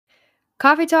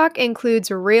Coffee Talk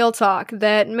includes real talk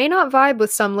that may not vibe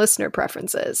with some listener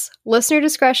preferences. Listener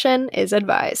discretion is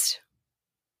advised.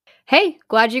 Hey,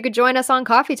 glad you could join us on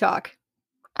Coffee Talk.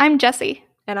 I'm Jessie.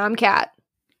 And I'm Kat.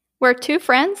 We're two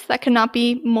friends that could not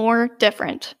be more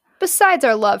different. Besides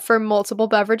our love for multiple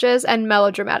beverages and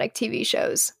melodramatic TV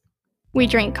shows. We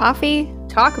drink coffee,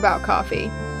 talk about coffee,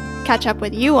 catch up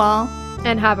with you all,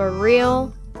 and have a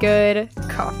real good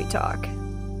coffee talk.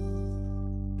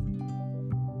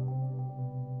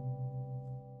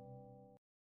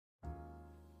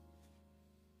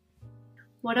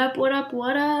 What up, what up,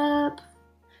 what up?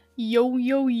 Yo,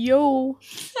 yo, yo.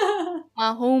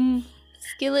 My home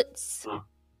skillets.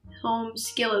 Home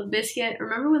skillet biscuit.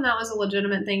 Remember when that was a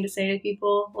legitimate thing to say to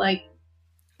people? Like,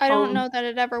 I don't know that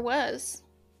it ever was.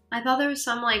 I thought there was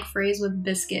some, like, phrase with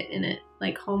biscuit in it.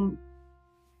 Like, home...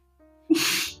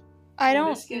 I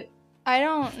don't biscuit. I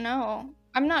don't know.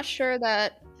 I'm not sure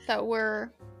that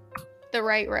we're the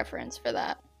right reference for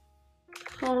that.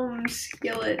 Home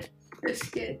skillet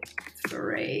biscuit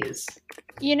phrase.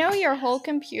 You know your whole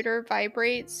computer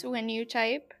vibrates when you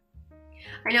type?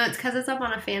 I know, it's because it's up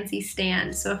on a fancy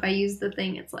stand, so if I use the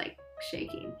thing, it's like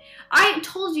shaking. I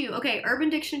told you, okay,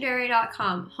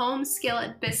 urbandictionary.com, home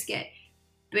skillet biscuit.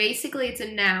 Basically, it's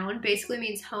a noun, basically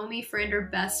means homie, friend, or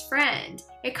best friend.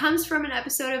 It comes from an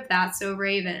episode of That's So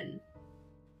Raven.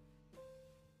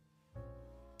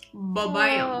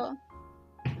 Ba-bam.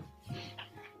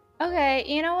 Okay,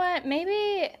 you know what?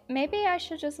 Maybe I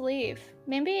should just leave.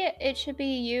 Maybe it should be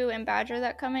you and Badger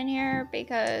that come in here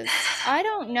because I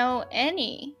don't know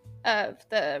any of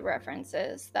the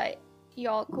references that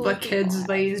y'all cool The kids have.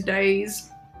 these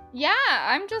days. Yeah,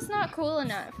 I'm just not cool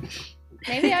enough.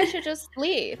 Maybe I should just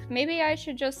leave. Maybe I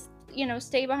should just,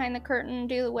 stay behind the curtain,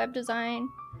 do the web design,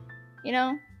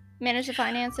 manage the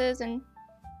finances, and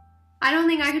I don't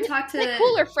think I could talk to like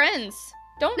cooler friends.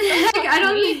 Don't I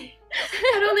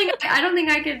don't think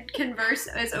I could converse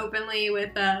as openly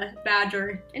with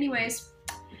Badger. Anyways,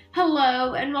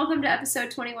 hello and welcome to episode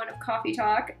 21 of Coffee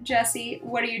Talk. Jessie,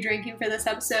 what are you drinking for this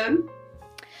episode?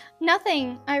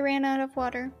 Nothing. I ran out of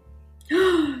water.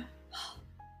 You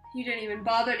didn't even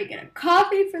bother to get a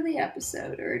coffee for the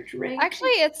episode or a drink. Actually,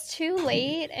 it's too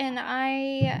late and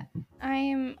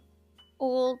I'm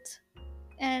old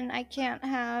and I can't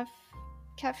have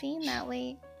caffeine that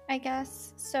late, I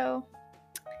guess. So,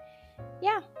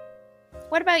 yeah.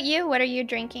 What about you? What are you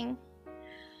drinking?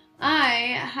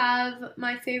 I have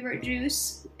my favorite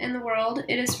juice in the world.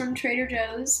 It is from Trader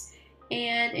Joe's,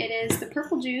 and it is the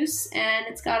purple juice, and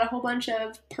it's got a whole bunch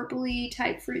of purpley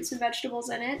type fruits and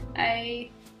vegetables in it. I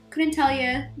couldn't tell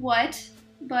you what,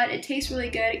 but it tastes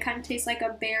really good. It kind of tastes like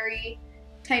a berry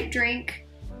type drink,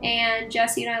 and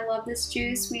Jessie and I love this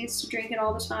juice. We used to drink it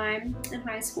all the time in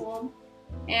high school.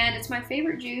 And it's my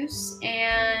favorite juice,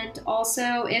 and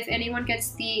also if anyone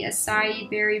gets the acai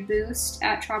berry boost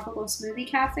at Tropical Smoothie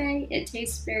Cafe, it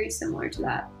tastes very similar to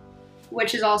that,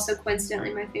 which is also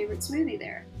coincidentally my favorite smoothie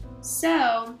there.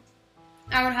 So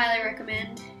I would highly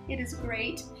recommend. It is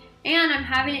great, and I'm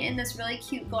having it in this really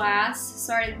cute glass.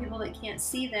 Sorry to the people that can't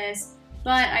see this,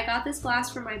 but I got this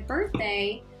glass for my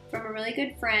birthday from a really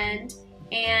good friend.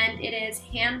 And it is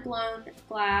hand-blown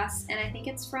glass, and I think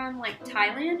it's from, like,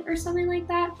 Thailand or something like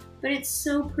that. But it's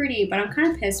so pretty, but I'm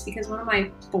kind of pissed because one of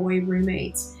my boy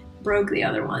roommates broke the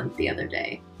other one the other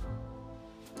day.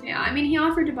 Yeah, I mean, he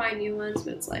offered to buy new ones,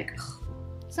 but it's like... ugh.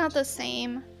 It's not the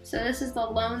same. So this is the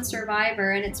Lone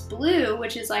Survivor, and it's blue,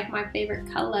 which is, like, my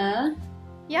favorite color.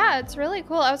 Yeah, it's really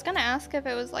cool. I was gonna ask if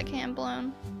it was, like,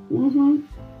 hand-blown. Mm-hmm.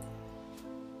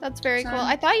 That's very cool.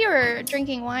 I thought you were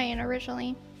drinking wine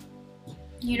originally.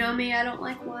 You know me, I don't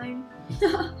like wine.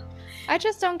 I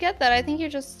just don't get that. I think you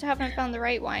just haven't found the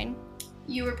right wine.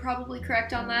 You were probably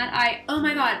correct on that. Oh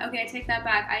my god, okay, I take that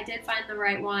back. I did find the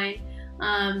right wine.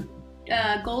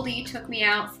 Goldie took me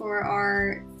out for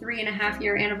our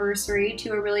 3.5-year anniversary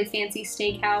to a really fancy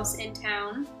steakhouse in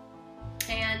town.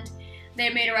 And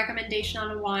they made a recommendation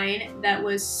on a wine that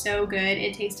was so good,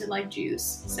 it tasted like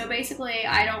juice. So basically,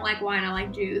 I don't like wine, I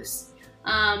like juice.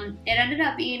 It ended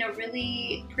up being a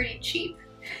really pretty cheap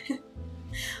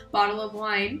bottle of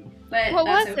wine, but what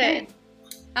that's was okay. it?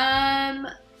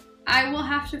 I will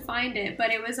have to find it, but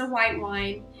it was a white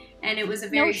wine, and it was a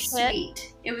very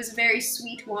sweet. It was a very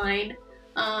sweet wine.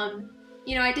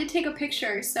 I did take a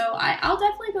picture, so I'll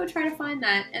definitely go try to find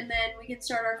that, and then we can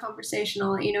start our conversation.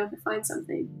 I'll let you know if I find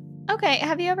something. Okay,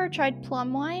 have you ever tried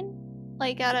plum wine?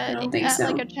 Like at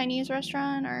like a Chinese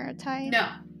restaurant or a Thai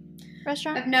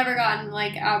restaurant? I've never gotten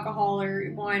like alcohol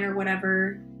or wine or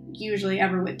whatever usually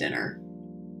ever with dinner.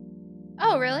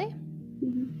 Oh, really?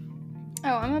 Mm-hmm.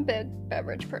 Oh, I'm a big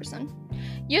beverage person.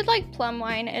 You'd like plum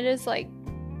wine. It is like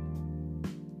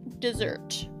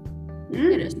dessert.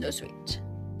 It is so sweet.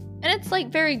 And it's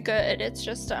like very good. It's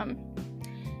just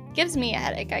gives me a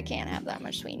headache. I can't have that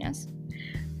much sweetness.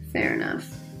 Fair enough.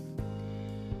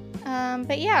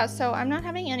 But yeah, so I'm not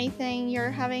having anything.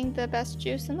 You're having the best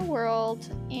juice in the world.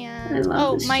 And I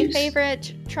love this my juice.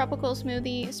 favorite tropical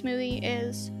smoothie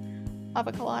is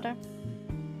avocado.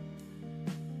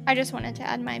 I just wanted to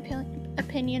add my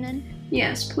opinion in.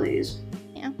 Yes, please.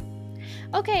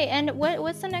 Okay, and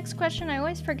what's the next question? I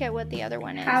always forget what the other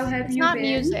one is. How have it's you not been?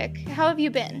 music. How have you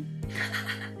been?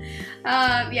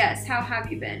 Yes, how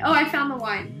have you been? Oh, I found the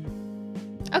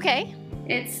wine. Okay.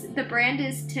 The brand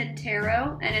is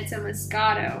Tintero, and it's a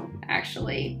Moscato,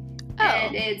 actually. Oh.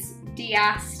 And it's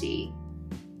D'Asti.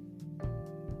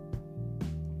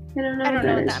 I don't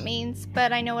know what that means,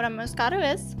 but I know what a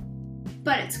Moscato is.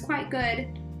 But it's quite good.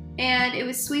 And it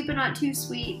was sweet but not too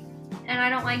sweet. And I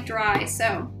don't like dry,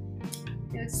 so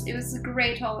it was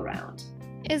great all around.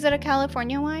 Is it a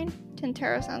California wine?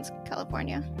 Tintero sounds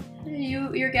California.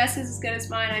 Your guess is as good as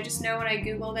mine. I just know when I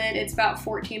googled it, it's about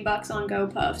 $14 on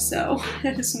GoPuff, so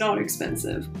it's not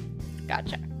expensive.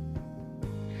 Gotcha.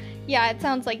 Yeah, it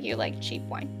sounds like you like cheap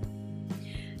wine.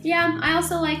 Yeah, I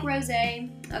also like rosé,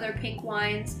 other pink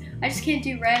wines. I just can't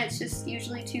do red. It's just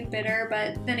usually too bitter.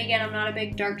 But then again, I'm not a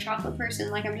big dark chocolate person.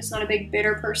 Like, I'm just not a big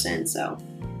bitter person, so.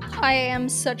 I am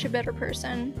such a bitter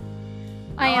person.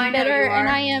 I I am know bitter you are. and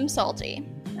I am salty.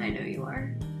 I know you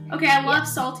are. Okay, I love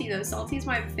salty, though. Salty is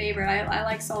my favorite. I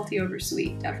like salty over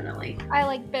sweet, definitely. I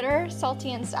like bitter,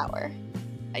 salty, and sour.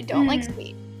 I don't like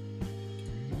sweet.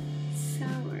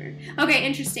 Sour. Okay,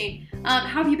 interesting. How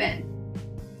have you been?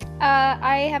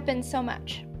 I have been so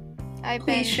much.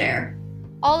 Please share.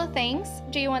 All the things.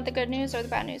 Do you want the good news or the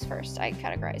bad news first? I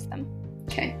categorize them.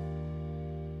 Okay.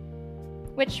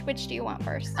 Which do you want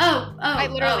first? Oh. I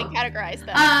literally categorized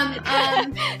them.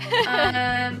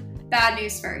 Bad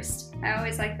news first. I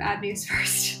always like bad news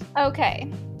first. Okay.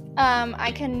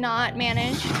 I cannot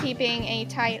manage keeping a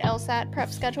tight LSAT prep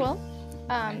schedule.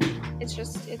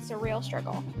 It's a real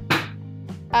struggle.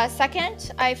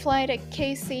 Second, I fly to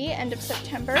KC end of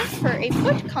September for a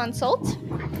foot consult,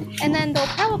 and then they'll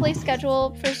probably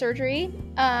schedule for surgery,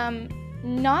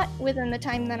 not within the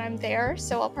time that I'm there,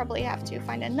 so I'll probably have to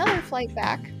find another flight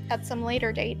back at some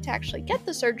later date to actually get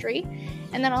the surgery,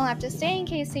 and then I'll have to stay in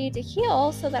KC to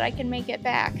heal so that I can make it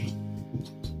back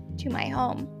to my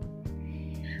home.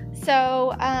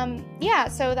 So,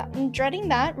 so I'm dreading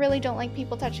that. Really don't like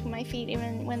people touching my feet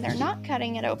even when they're not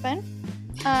cutting it open.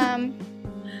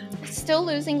 Still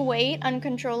losing weight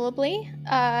uncontrollably.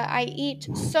 I eat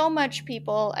so much,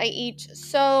 people. I eat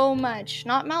so much.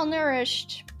 Not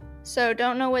malnourished. So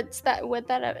don't know what that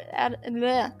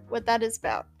is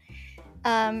about.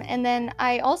 And then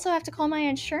I also have to call my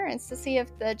insurance to see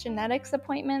if the genetics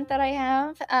appointment that I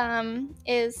have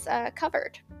is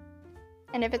covered.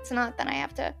 And if it's not, then I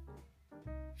have to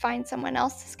find someone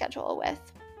else to schedule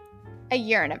with a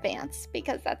year in advance,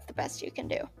 because that's the best you can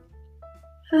do.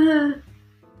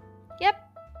 Yep.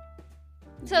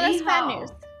 So that's bad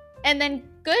news. And then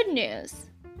good news.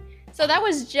 So that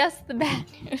was just the bad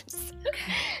news.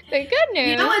 The good news.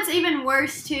 You know what's even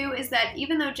worse too is that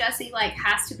even though Jesse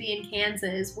has to be in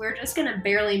Kansas, we're just gonna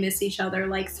barely miss each other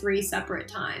 3 separate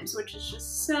times, which is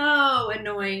just so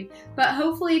annoying. But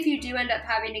hopefully, if you do end up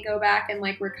having to go back and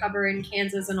recover in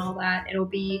Kansas and all that, it'll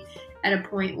be at a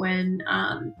point when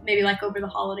maybe over the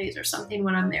holidays or something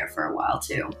when I'm there for a while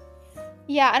too.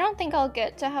 Yeah, I don't think I'll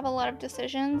get to have a lot of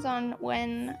decisions on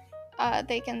when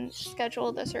they can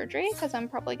schedule the surgery, because I'm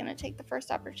probably going to take the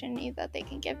first opportunity that they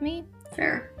can give me.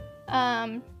 Fair.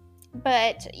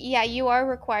 But yeah, you are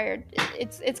required.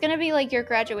 It's going to be like your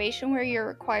graduation where you're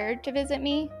required to visit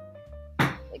me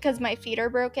because my feet are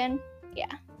broken.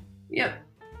 Yeah. Yep.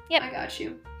 I got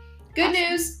you. Good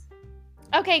news.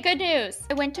 Okay, good news.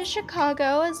 I went to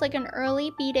Chicago as an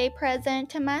early B-Day present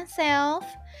to myself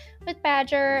with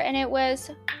Badger, and it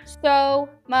was so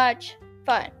much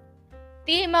fun.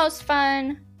 The most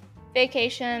fun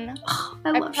vacation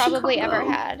I've probably ever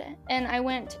had. And I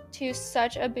went to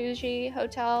such a bougie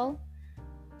hotel.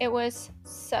 It was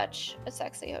such a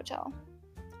sexy hotel.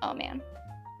 Oh man.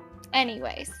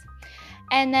 Anyways.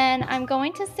 And then I'm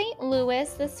going to St.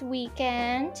 Louis this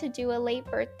weekend to do a late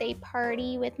birthday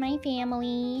party with my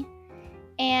family.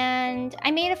 And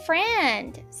I made a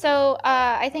friend. So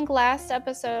I think last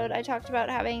episode I talked about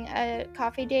having a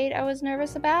coffee date I was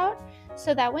nervous about.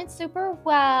 So that went super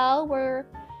well. We're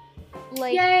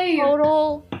Yay.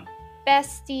 Total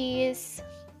besties,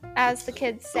 as the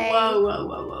kids say.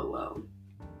 Whoa.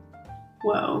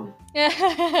 Whoa.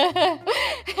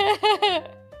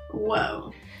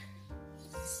 Whoa.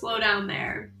 Slow down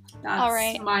there. That's All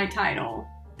right. my title.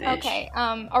 Bitch. Okay,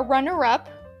 a runner-up,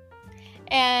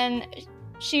 and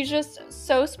she's just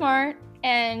so smart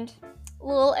and a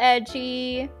little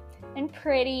edgy and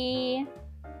pretty.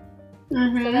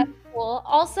 Mm-hmm. So that's cool.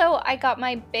 Also, I got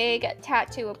my big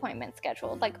tattoo appointment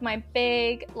scheduled, like my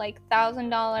big, like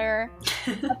 $1,000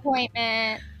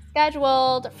 appointment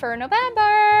scheduled for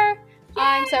November.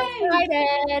 I'm so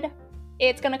excited.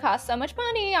 It's gonna cost so much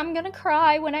money. I'm gonna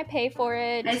cry when I pay for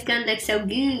it. It's gonna look so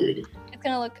good. It's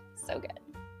gonna look so good.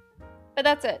 But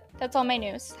that's it. That's all my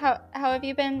news. How have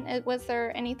you been? Was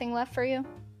there anything left for you?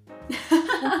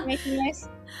 Anything nice?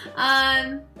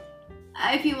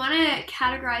 If you want to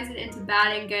categorize it into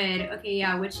bad and good, okay,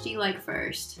 yeah, which do you like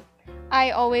first?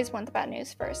 I always want the bad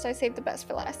news first. I save the best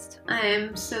for last. I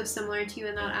am so similar to you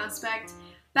in that aspect.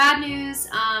 Bad news,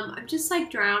 I'm just like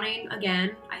drowning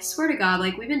again. I swear to God,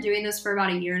 like we've been doing this for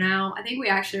about a year now. I think we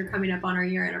actually are coming up on our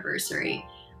year anniversary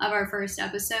of our first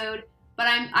episode. But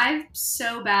I'm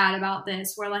so bad about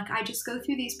this where like I just go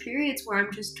through these periods where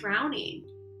I'm just drowning.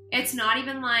 It's not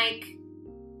even like,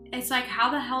 it's like how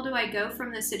the hell do I go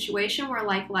from this situation where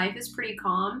like life is pretty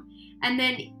calm, and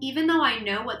then even though I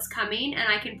know what's coming and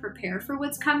I can prepare for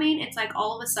what's coming, it's like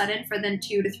all of a sudden for then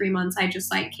 2 to 3 months I just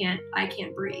like can't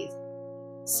breathe.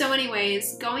 So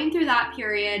anyways, going through that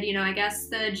period, you know, I guess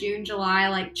the June, July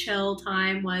like chill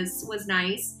time was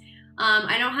nice.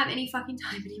 I don't have any fucking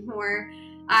time anymore.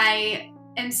 I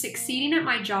am succeeding at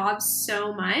my job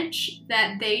so much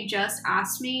that they just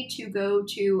asked me to go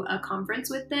to a conference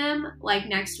with them like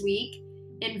next week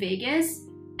in Vegas.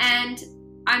 And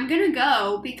I'm gonna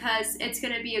go because it's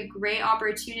gonna be a great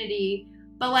opportunity.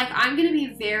 But like I'm gonna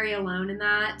be very alone in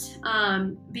that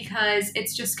because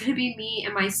it's just gonna be me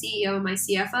and my CEO and my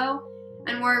CFO.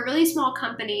 And we're a really small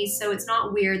company, so it's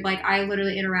not weird. Like I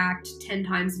literally interact 10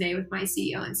 times a day with my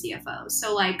CEO and CFO.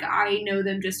 So like I know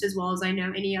them just as well as I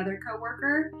know any other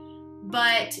coworker.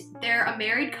 But they're a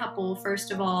married couple,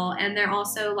 first of all, and they're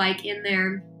also like in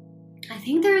their, I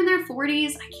think they're in their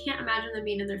 40s. I can't imagine them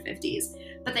being in their 50s.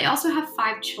 But they also have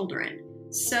 5 children.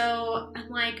 So I'm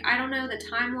like, I don't know the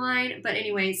timeline. But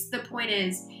anyways, the point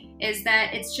is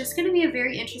that it's just going to be a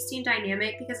very interesting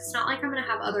dynamic because it's not like I'm going to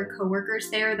have other coworkers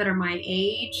there that are my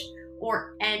age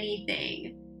or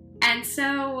anything. And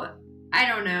so, I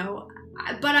don't know.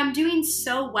 But I'm doing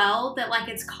so well that like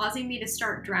it's causing me to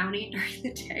start drowning during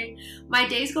the day. My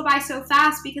days go by so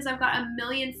fast because I've got a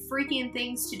million freaking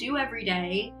things to do every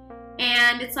day.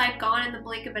 And it's like gone in the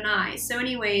blink of an eye. So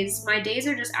anyways, my days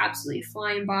are just absolutely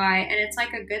flying by, and it's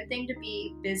like a good thing to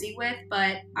be busy with,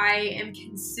 but I am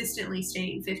consistently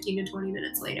staying 15 to 20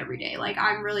 minutes late every day. Like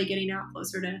I'm really getting out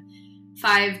closer to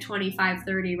 5:20,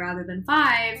 5:30 rather than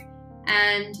 5.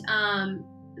 And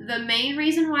the main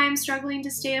reason why I'm struggling to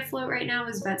stay afloat right now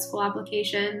is vet school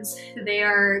applications. They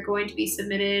are going to be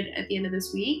submitted at the end of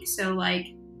this week. So like,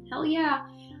 hell yeah.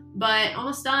 But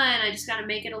almost done. I just got to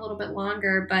make it a little bit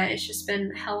longer, but it's just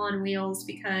been hell on wheels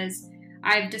because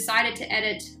I've decided to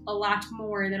edit a lot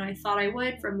more than I thought I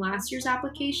would from last year's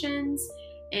applications.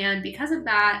 And because of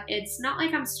that, it's not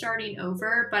like I'm starting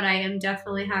over, but I am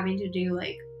definitely having to do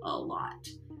like a lot.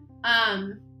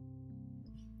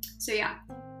 So yeah,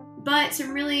 but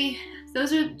some really,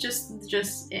 those are just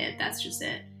it. That's just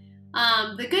it.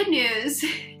 The good news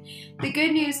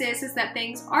is that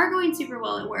things are going super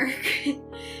well at work.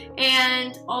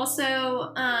 And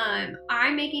also,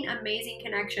 I'm making amazing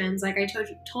connections. Like I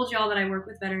told you all that I work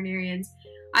with veterinarians.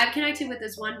 I've connected with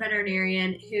this one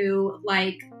veterinarian who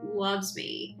like loves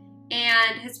me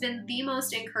and has been the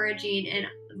most encouraging and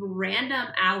random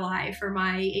ally for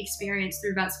my experience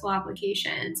through vet school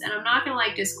applications. And I'm not going to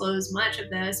like disclose much of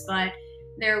this, but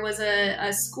there was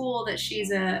a school that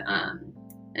she's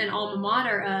an alma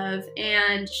mater of,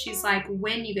 and she's like,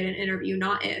 when you get an interview,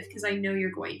 not if, because I know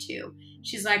you're going to.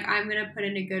 She's like, I'm going to put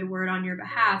in a good word on your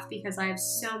behalf because I have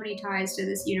so many ties to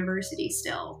this university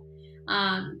still.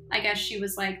 I guess she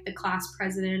was like the class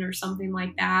president or something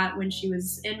like that when she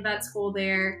was in vet school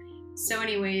there. So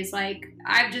anyways, like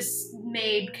I've just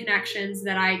made connections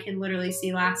that I can literally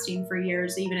see lasting for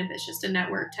years, even if it's just a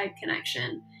network type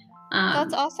connection.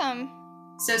 That's awesome.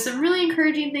 So some really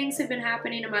encouraging things have been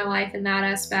happening in my life in that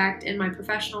aspect, and my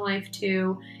professional life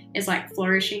too is like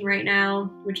flourishing right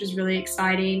now, which is really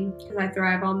exciting because I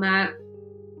thrive on that.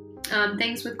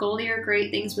 Things with Goldie are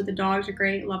great. Things with the dogs are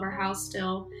great. Love our house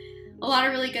still. A lot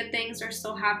of really good things are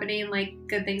still happening, like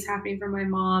good things happening for my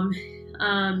mom.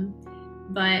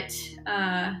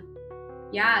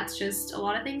 Yeah, it's just a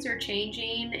lot of things are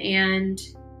changing and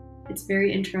it's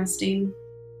very interesting.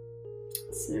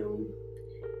 So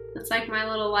That's like my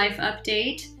little life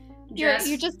update. You're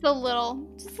just a little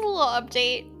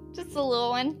update. Just a little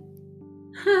one.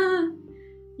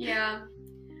 Yeah.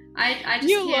 I just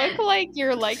You can't. look like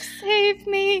you're like, save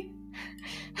me.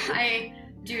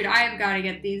 Dude, I have got to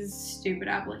get these stupid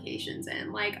applications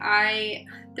in. Like,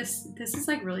 this is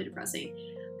like really depressing.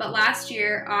 But last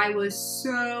year, I was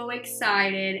so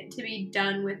excited to be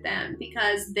done with them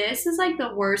because this is like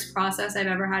the worst process I've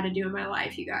ever had to do in my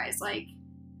life, you guys. Like,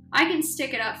 I can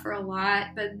stick it up for a lot,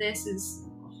 but this is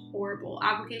horrible.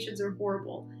 Applications are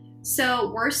horrible.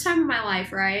 So, worst time of my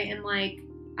life, right? And like,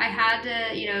 I had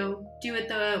to, do it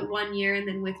the 1 year and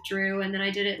then withdrew. And then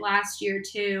I did it last year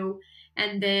too.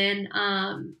 And then,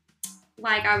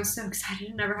 like, I was so excited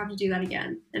to never have to do that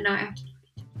again. And now I have to do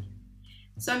it again.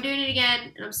 So I'm doing it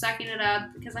again, and I'm sucking it up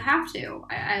because I have to.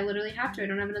 I literally have to. I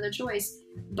don't have another choice.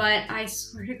 But I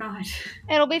swear to God.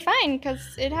 It'll be fine,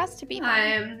 because it has to be fine. I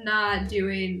am not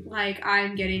doing, like,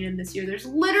 I'm getting in this year. There's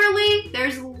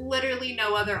literally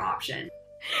no other option.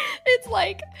 It's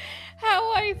like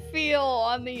how I feel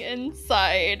on the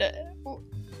inside.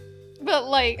 But,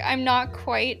 like, I'm not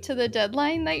quite to the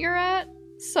deadline that you're at.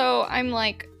 So I'm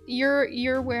like,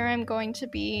 you're where I'm going to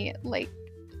be, like,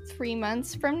 3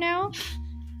 months from now.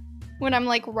 When I'm,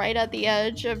 like, right at the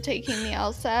edge of taking the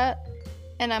LSAT.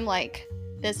 And I'm like,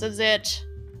 this is it.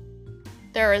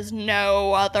 There is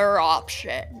no other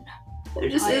option. There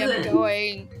just I isn't. am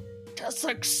going to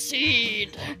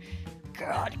succeed.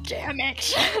 God damn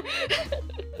it.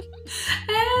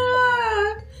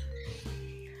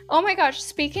 Oh my gosh,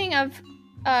 speaking of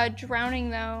drowning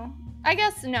though, I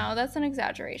guess no, that's an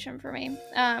exaggeration for me.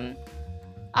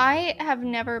 I have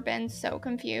never been so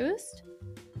confused.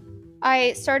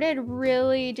 I started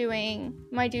really doing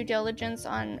my due diligence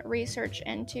on research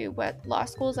into what law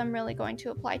schools I'm really going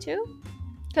to apply to.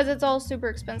 Because it's all super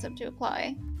expensive to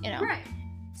apply, Right.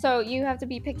 So you have to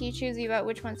be picky, choosy about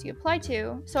which ones you apply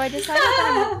to. So I decided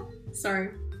that Sorry.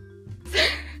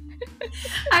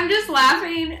 I'm just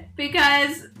laughing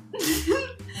because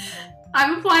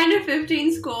I'm applying to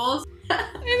 15 schools. I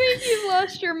think you've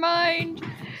lost your mind.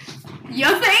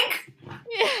 You think?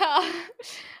 Yeah.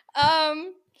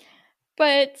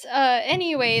 But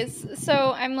anyways,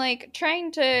 so I'm like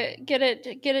trying to get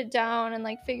it down and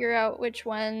like figure out which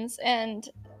ones, and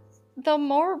the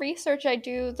more research I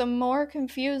do, the more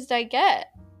confused I get.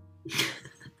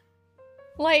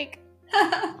 like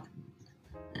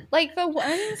the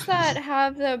ones that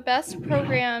have the best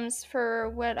programs for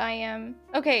what I am.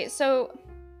 Okay, so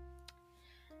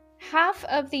half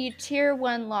of the tier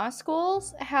 1 law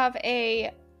schools have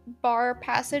a bar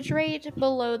passage rate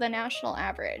below the national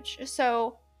average.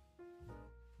 So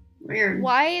Weird.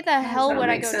 why the hell that would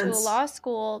I make go to a sense? law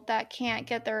school that can't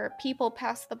get their people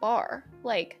past the bar?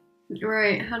 Like,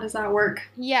 Right. How does that work?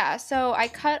 yeah, so I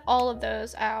cut all of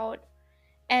those out,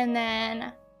 and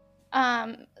then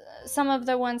some of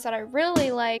the ones that I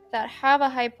really like that have a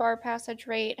high bar passage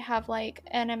rate have like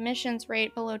an admissions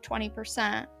rate below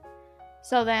 20%.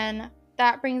 So then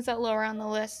that brings it lower on the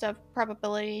list of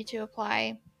probability to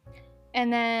apply.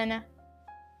 And then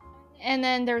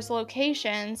there's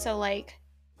location. So like,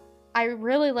 I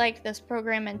really liked this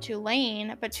program in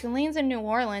Tulane, but Tulane's in New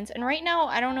Orleans, and right now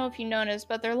I don't know if you noticed,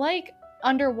 but they're like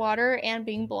underwater and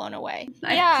being blown away.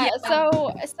 Yeah.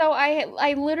 So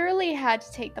I literally had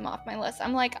to take them off my list.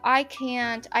 I'm like, I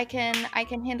can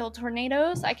handle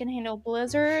tornadoes, I can handle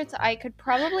blizzards, I could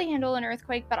probably handle an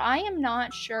earthquake, but I am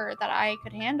not sure that I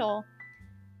could handle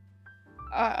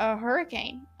a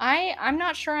hurricane. I'm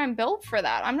not sure I'm built for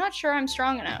that. I'm not sure I'm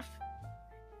strong enough.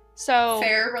 So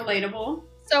Fair, relatable.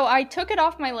 So I took it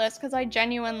off my list because I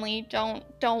genuinely don't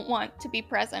want to be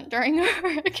present during a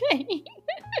hurricane.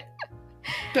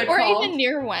 Good Or call. even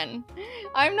near one.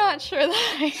 I'm not sure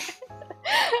that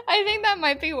I think that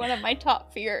might be one of my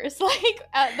top fears.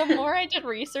 Like, the more I did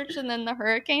research and then the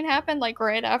hurricane happened, like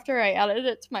right after I added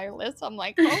it to my list, I'm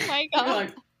like, oh my You're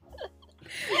god.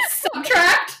 like,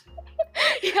 subtract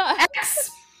Yeah.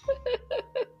 X.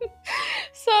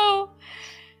 So,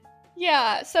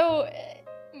 yeah. So,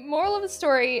 moral of the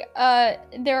story,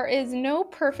 there is no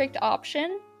perfect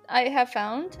option, I have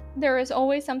found. There is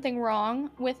always something wrong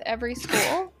with every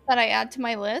school that I add to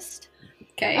my list.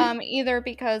 Okay. Either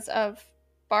because of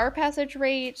bar passage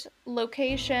rate,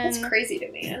 location, That's crazy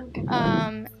to me.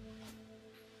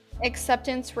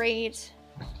 acceptance rate,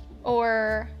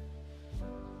 or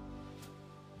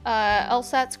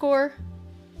LSAT score.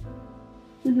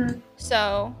 Mm-hmm.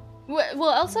 So,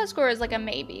 well, LSAT score is like a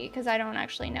maybe, because I don't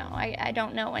actually know. I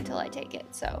don't know until I take it,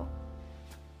 so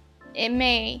it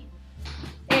may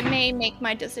make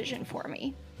my decision for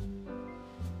me.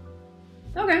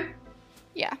 Okay.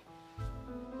 Yeah.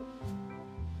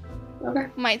 Okay.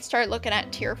 Might start looking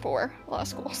at tier 4 law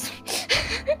schools.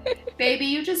 Baby,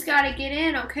 you just gotta get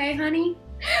in, okay, honey?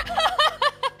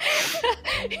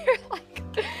 You're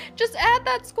like, just add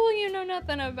that school you know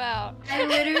nothing about. I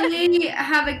literally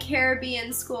have a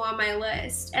Caribbean school on my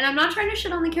list. And I'm not trying to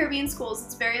shit on the Caribbean schools.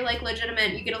 It's very, like,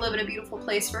 legitimate. You get to live in a beautiful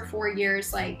place for 4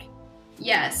 years. Like,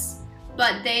 yes.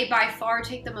 But they, by far,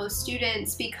 take the most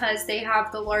students because they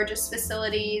have the largest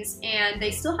facilities. And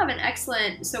they still have an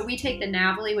excellent... So we take the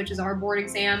NAVLE, which is our board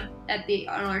exam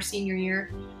on our senior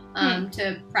year.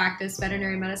 To practice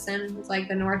veterinary medicine. It's like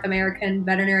the North American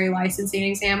Veterinary Licensing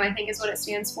Exam, I think is what it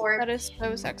stands for. That is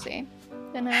so sexy.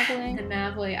 The NAVLE. The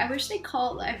NAVLE. I wish they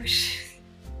called... Hey,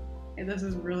 this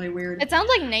is really weird. It sounds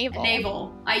like naval.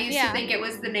 Naval. I used to think it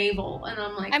was the naval, and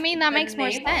I'm like... I mean, that makes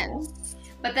more sense.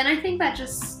 But then I think that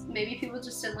just... Maybe people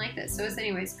just didn't like this. So it's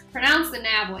anyways, pronounce the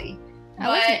NAVLE.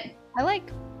 I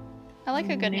like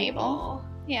a good naval.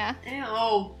 Yeah.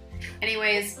 Oh.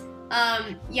 Anyways...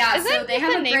 yeah, Isn't so they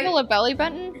have a navel a belly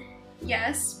button?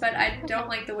 Yes, but I don't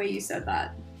like the way you said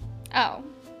that. Oh.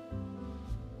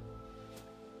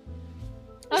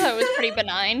 I thought it was pretty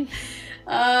benign.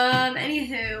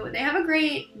 Anywho, they have a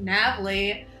great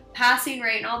NAVLE, passing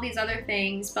rate, and all these other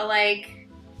things, but, like,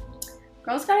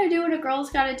 girls gotta do what a girl's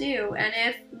gotta do, and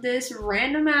if this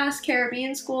random-ass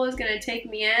Caribbean school is gonna take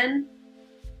me in...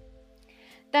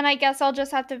 Then I guess I'll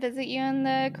just have to visit you in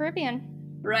the Caribbean.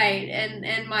 Right,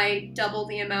 and my literally double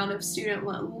the amount of student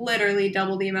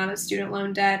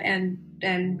loan debt, and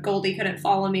Goldie couldn't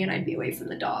follow me, and I'd be away from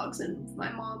the dogs and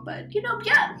my mom, but,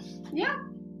 yeah.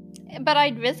 But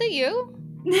I'd visit you.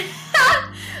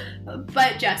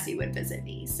 But Jesse would visit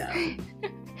me, so.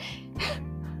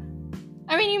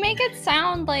 I mean, you make it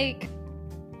sound like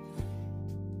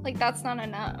that's not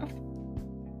enough.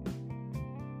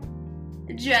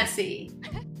 Jesse.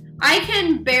 I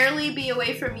can barely be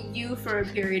away from you for a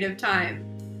period of time.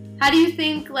 How do you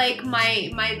think, like,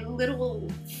 my little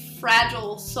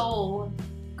fragile soul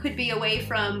could be away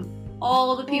from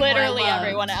all the people Literally I love?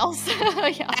 Everyone else.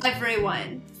 Yeah.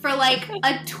 Everyone. For, like,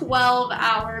 a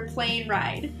 12-hour plane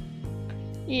ride.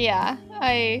 Yeah.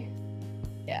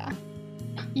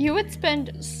 You would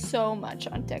spend so much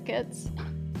on tickets.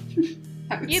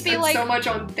 I would You'd be spend like... so much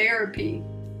on therapy.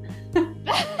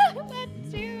 That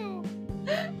too.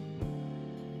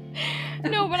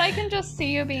 No, but I can just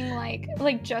see you being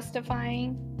like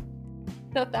justifying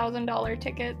the $1,000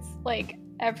 tickets like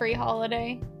every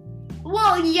holiday.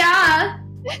 Well, yeah.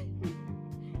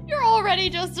 You're already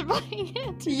justifying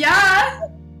it. Yeah.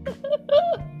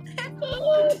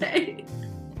 Okay.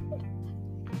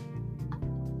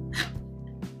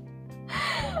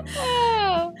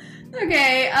 Oh.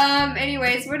 Okay,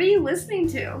 anyways, what are you listening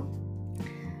to?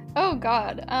 Oh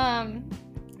God.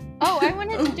 I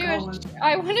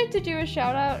wanted to do a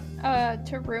shout out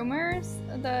to Rumors,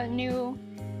 the new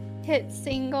hit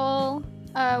single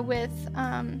with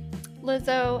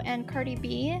Lizzo and Cardi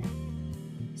B.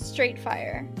 Straight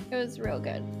fire. It was real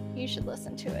good. You should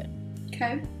listen to it.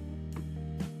 Okay.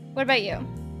 What about you?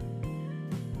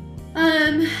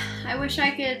 I wish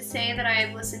I could say that I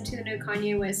have listened to the new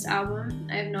Kanye West album.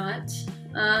 I have not.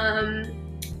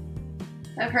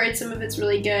 I've heard some of it's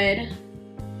really good.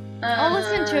 I'll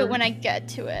listen to it when I get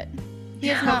to it. He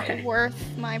is not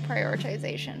worth my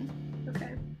prioritization.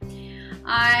 Okay.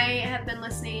 I have been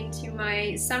listening to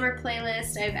my summer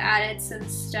playlist. I've added some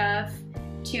stuff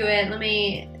to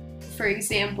it. For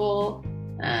example,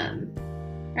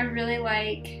 I really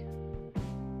like...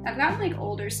 I've got like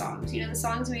older songs, the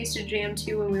songs we used to jam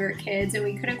to when we were kids, and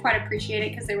we couldn't quite appreciate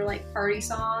it because they were like party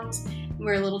songs, and we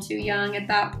were a little too young at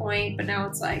that point, but now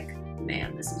it's like,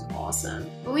 man, this is awesome.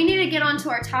 But we need to get on to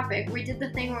our topic. We did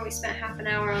the thing where we spent half an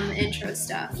hour on the intro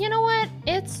stuff. You know what?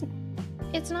 It's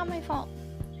not my fault.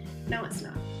 No, it's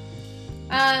not.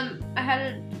 I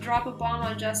had to drop a bomb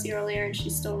on Jessie earlier, and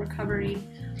she's still recovering.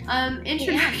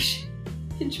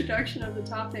 Introduction of the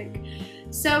topic.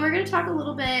 So we're going to talk a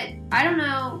little bit, I don't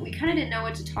know, we kind of didn't know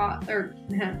what to talk, or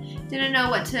didn't know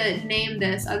what to name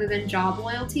this other than job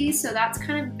loyalty, so that's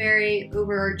kind of a very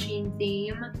overarching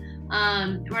theme.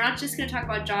 We're not just going to talk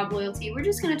about job loyalty, we're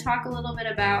just going to talk a little bit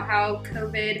about how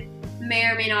COVID may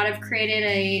or may not have created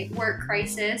a work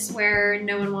crisis where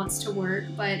no one wants to work,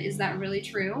 but is that really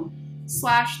true?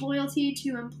 / loyalty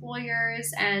to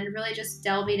employers, and really just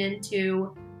delving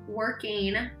into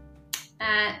working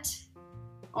at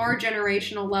our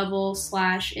generational level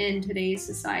 / in today's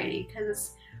society, because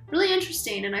it's really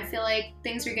interesting, and I feel like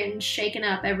things are getting shaken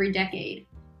up every decade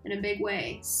in a big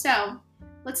way. So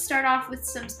let's start off with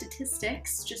some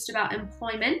statistics just about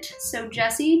employment. So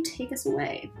Jessie, take us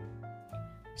away.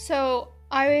 So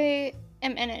I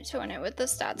am in it to win it with the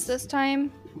stats this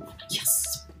time.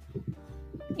 Yes.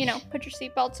 Put your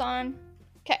seatbelts on.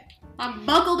 Okay. I'm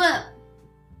buckled up.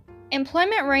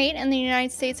 Employment rate in the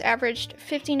United States averaged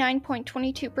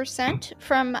 59.22%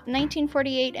 from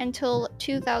 1948 until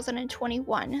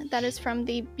 2021. That is from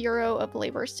the Bureau of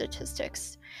Labor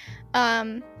Statistics.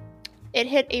 It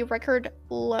hit a record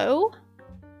low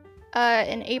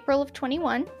in April of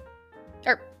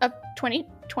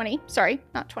 2020. Sorry,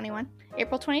 not 21.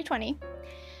 April 2020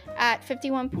 at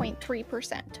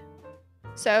 51.3%.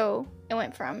 So it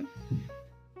went from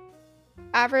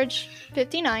average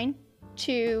 59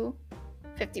 to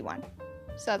 51.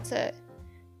 So that's a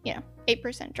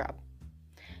 8% drop.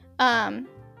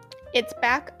 It's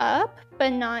back up,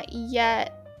 but not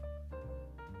yet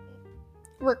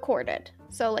recorded.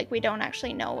 So like we don't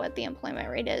actually know what the employment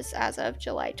rate is as of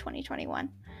July 2021.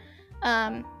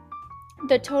 The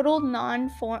total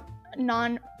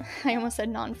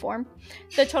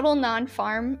the total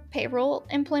non-farm payroll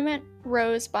employment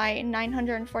rose by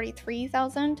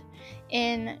 943,000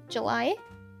 in July.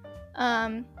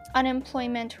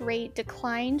 Unemployment rate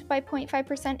declined by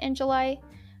 0.5% in July.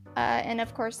 And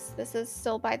of course, this is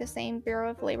still by the same Bureau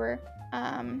of Labor.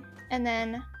 And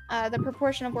then the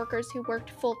proportion of workers who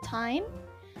worked full-time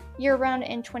year-round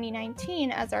in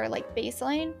 2019 as our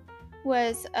baseline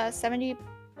was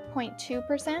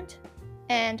 70.2%.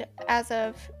 And as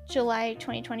of July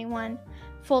 2021,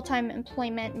 full-time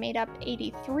employment made up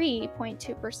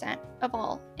 83.2% of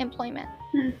all employment.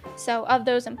 So of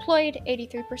those employed,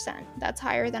 83%. That's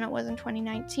higher than it was in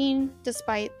 2019,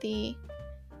 despite the,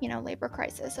 labor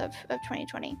crisis of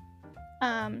 2020.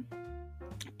 And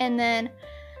then,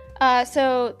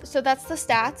 so that's the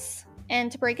stats.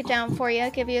 And to break it down for you,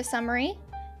 give you a summary.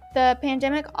 The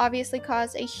pandemic obviously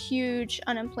caused a huge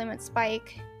unemployment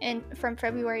spike from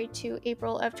February to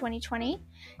April of 2020,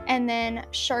 and then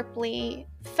sharply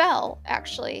fell,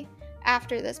 actually,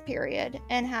 after this period,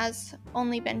 and has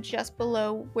only been just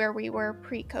below where we were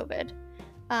pre-COVID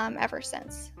ever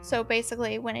since. So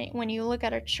basically, when you look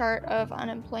at a chart of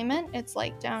unemployment, it's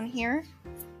like down here,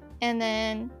 and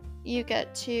then you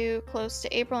get to close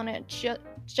to April, and it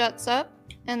juts up,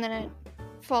 and then it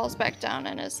falls back down,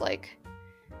 and is like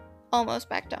almost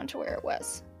back down to where it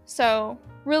was. So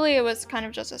really, it was kind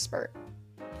of just a spurt,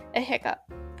 a hiccup.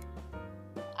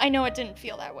 I know it didn't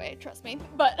feel that way, trust me,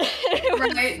 but it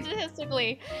was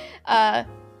statistically a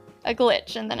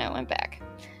glitch, and then it went back.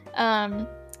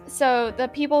 So the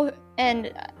people,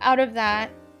 and out of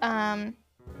that, to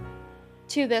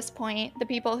this point, the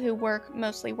people who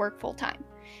mostly work full-time,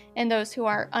 and those who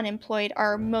are unemployed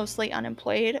are mostly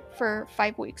unemployed for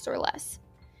 5 weeks or less.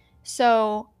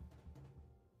 So,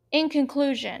 in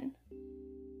conclusion,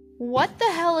 what the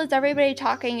hell is everybody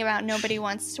talking about? Nobody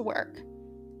wants to work.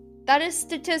 That is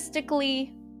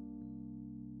statistically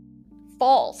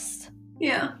false.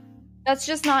 Yeah. That's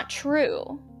just not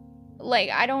true.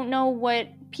 I don't know what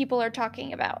people are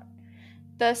talking about.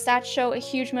 The stats show a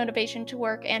huge motivation to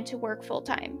work and to work full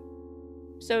time.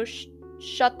 So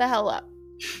shut the hell up.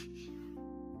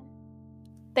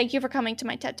 Thank you for coming to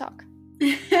my TED Talk.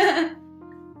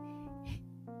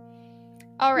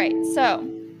 All right, so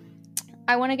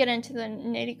I want to get into the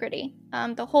nitty-gritty.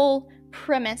 The whole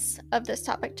premise of this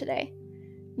topic today.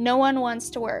 No one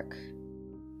wants to work.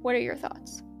 What are your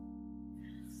thoughts?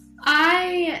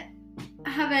 I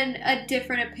have a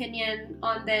different opinion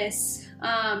on this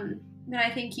than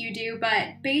I think you do,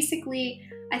 but basically,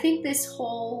 I think this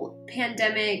whole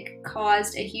pandemic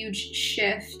caused a huge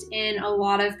shift in a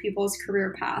lot of people's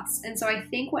career paths. And so I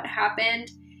think what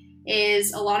happened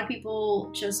is a lot of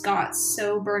people just got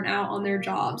so burnt out on their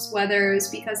jobs, whether it was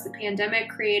because the pandemic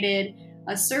created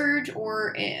a surge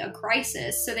or a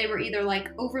crisis. So they were either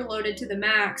overloaded to the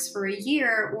max for a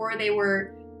year, or they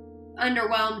were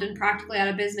underwhelmed and practically out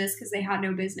of business because they had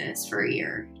no business for a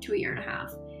year to a year and a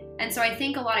half. And so I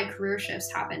think a lot of career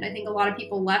shifts happened. I think a lot of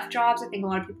people left jobs. I think a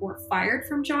lot of people were fired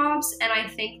from jobs. And I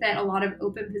think that a lot of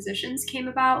open positions came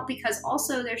about because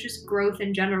also there's just growth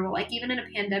in general. Even in a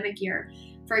pandemic year,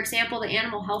 for example, the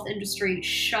animal health industry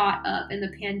shot up in the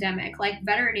pandemic.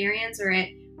 Veterinarians are at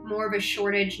more of a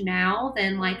shortage now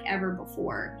than ever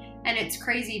before. And it's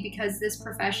crazy because this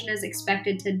profession is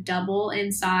expected to double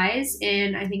in size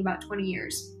in, I think, about 20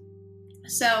 years.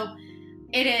 So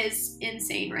it is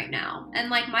insane right now. And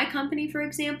my company, for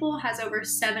example, has over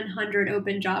 700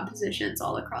 open job positions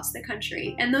all across the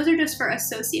country. And those are just for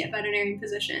associate veterinarian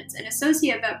positions. And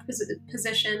associate vet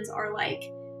positions are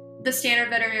the standard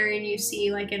veterinarian you see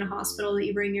in a hospital that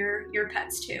you bring your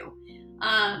pets to.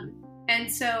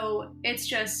 And so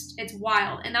it's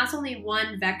wild. And that's only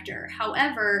one vector.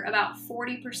 However, about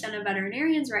 40% of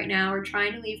veterinarians right now are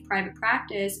trying to leave private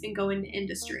practice and go into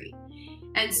industry.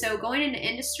 And so going into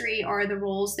industry are the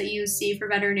roles that you see for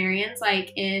veterinarians,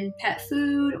 like in pet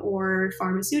food or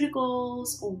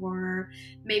pharmaceuticals, or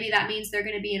maybe that means they're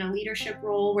going to be in a leadership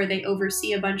role where they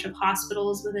oversee a bunch of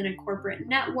hospitals within a corporate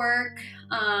network,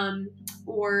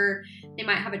 or they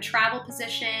might have a travel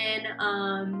position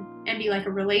and be like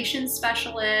a relations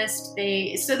specialist.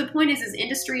 So the point is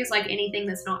industry is like anything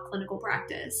that's not clinical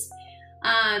practice.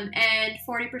 And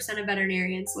 40% of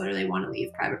veterinarians literally want to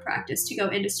leave private practice to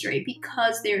go industry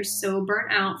because they're so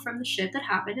burnt out from the shit that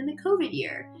happened in the COVID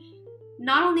year.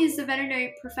 Not only is the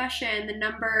veterinary profession the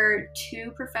number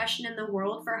 2 profession in the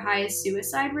world for highest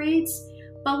suicide rates,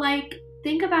 but like,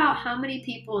 think about how many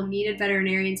people needed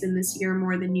veterinarians in this year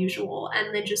more than usual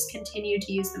and then just continue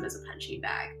to use them as a punching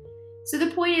bag. So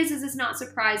the point is it's not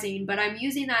surprising, but I'm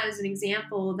using that as an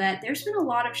example that there's been a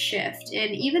lot of shift in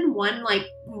even one like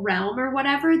realm or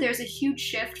whatever. There's a huge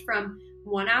shift from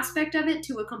one aspect of it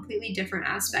to a completely different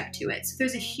aspect to it. So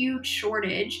there's a huge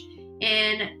shortage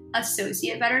in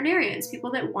associate veterinarians,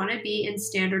 people that want to be in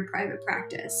standard private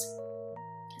practice.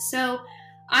 So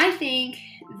I think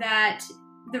that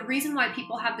the reason why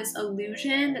people have this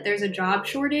illusion that there's a job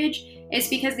shortage is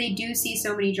because they do see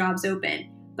so many jobs open.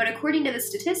 But according to the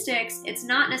statistics, it's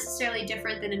not necessarily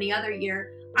different than any other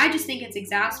year. I just think it's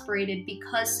exacerbated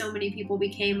because so many people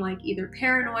became like either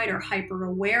paranoid or hyper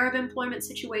aware of employment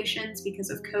situations because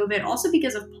of COVID, also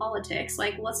because of politics.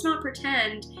 Like, let's not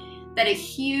pretend that a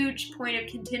huge point of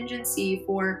contingency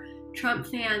for Trump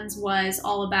fans was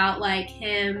all about like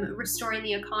him restoring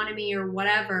the economy or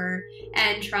whatever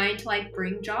and trying to like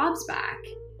bring jobs back.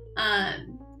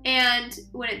 And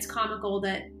when it's comical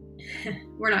that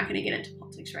we're not going to get into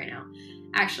politics right now,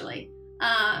 actually,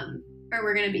 or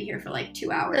we're going to be here for like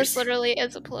 2 hours. This literally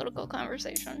is a political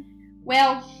conversation.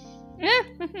 Well,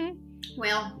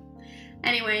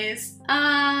 anyways,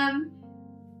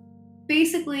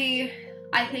 basically,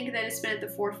 I think that it's been at the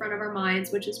forefront of our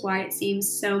minds, which is why it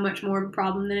seems so much more of a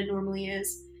problem than it normally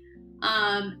is.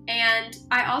 And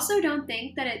I also don't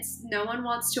think that it's no one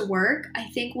wants to work. I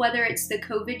think whether it's the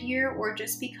COVID year or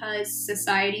just because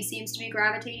society seems to be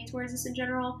gravitating towards this in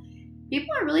general,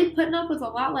 people are really putting up with a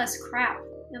lot less crap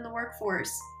in the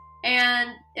workforce.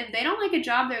 And if they don't like a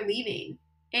job, they're leaving.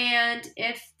 And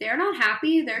if they're not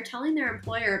happy, they're telling their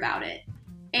employer about it.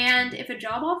 And if a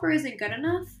job offer isn't good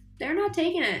enough, they're not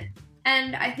taking it.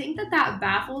 And I think that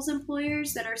baffles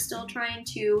employers that are still trying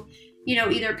to,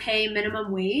 either pay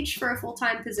minimum wage for a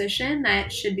full-time position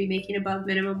that should be making above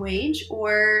minimum wage,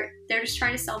 or they're just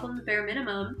trying to sell them the bare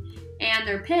minimum. And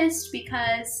they're pissed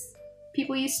because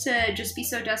people used to just be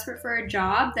so desperate for a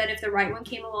job that if the right one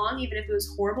came along, even if it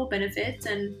was horrible benefits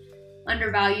and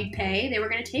undervalued pay, they were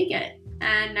going to take it.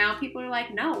 And now people are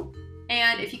like, no.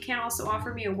 And if you can't also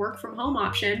offer me a work from home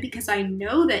option because I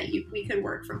know that we could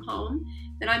work from home,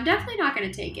 then I'm definitely not going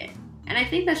to take it. And I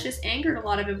think that's just angered a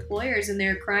lot of employers, and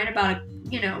they're crying about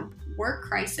a, work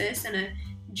crisis and a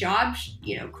job,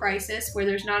 crisis where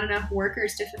there's not enough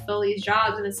workers to fulfill these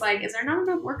jobs. And it's like, is there not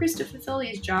enough workers to fulfill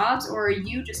these jobs, or are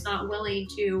you just not willing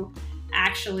to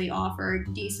actually offer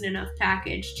a decent enough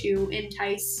package to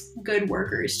entice good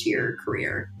workers to your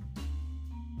career?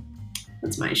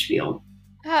 That's my spiel.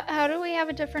 How do we have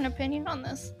a different opinion on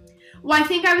this? Well, I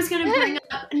think I was going to bring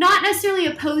up, not necessarily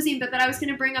opposing, but that I was going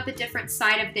to bring up a different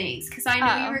side of things, because I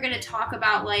knew you were going to talk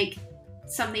about, like,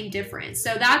 something different.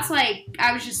 So that's, like,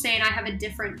 I was just saying I have a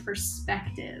different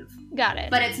perspective. Got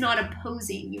it. But it's not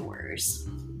opposing yours.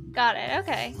 Got it.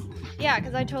 Okay. Yeah,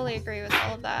 because I totally agree with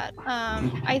all of that.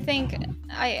 I think,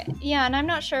 and I'm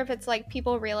not sure if it's, like,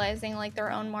 people realizing, like,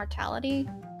 their own mortality.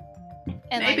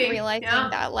 And, maybe, like, realizing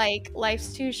that, like,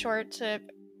 life's too short to,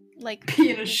 like,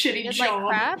 be in a shitty job. Like,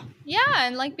 crap. Yeah,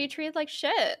 and, like, be treated like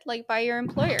shit, like, by your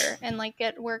employer, and, like,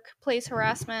 get workplace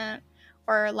harassment,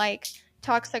 or, like,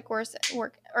 toxic work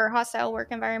or hostile work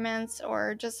environments,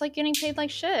 or just, like, getting paid like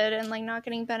shit, and, like, not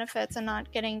getting benefits, and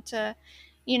not getting to,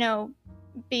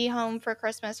 be home for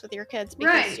Christmas with your kids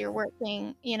because you're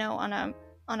working, on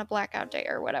a blackout day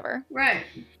or whatever. Right.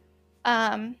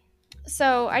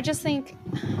 So I just think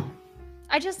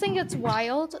it's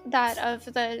wild that of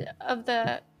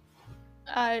the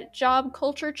job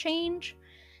culture change,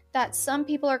 that some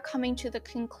people are coming to the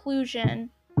conclusion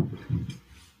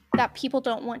that people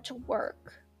don't want to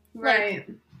work. Right.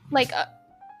 Like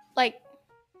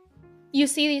you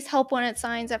see these help wanted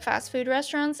signs at fast food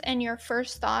restaurants, and your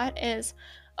first thought is,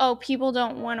 oh, people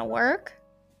don't want to work.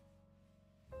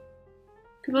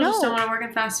 People just don't want to work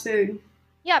in fast food.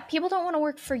 Yeah, people don't want to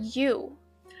work for you.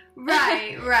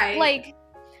 Right.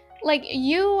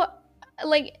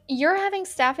 You're having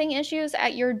staffing issues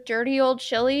at your dirty old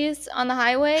Chili's on the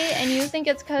highway, and you think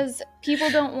it's because people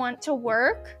don't want to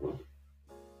work?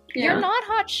 You're not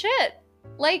hot shit.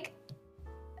 Like,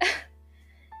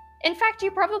 in fact,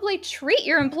 you probably treat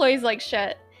your employees like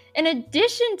shit. In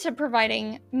addition to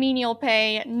providing menial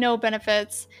pay, no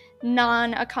benefits,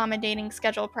 non-accommodating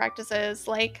schedule practices,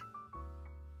 like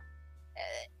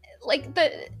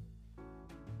the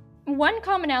one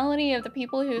commonality of the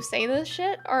people who say this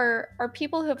shit are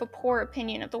people who have a poor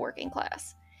opinion of the working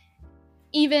class,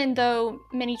 even though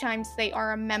many times they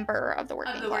are a member of the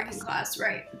working class.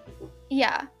 Right?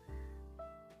 Yeah.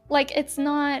 Like, it's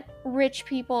not rich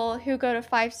people who go to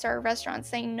 5-star restaurants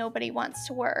saying nobody wants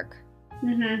to work.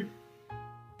 Mm-hmm.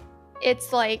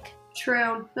 It's like...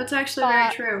 True. That's actually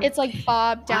very true. It's like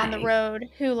Bob down the road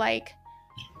who, like,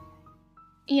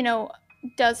 you know,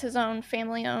 does his own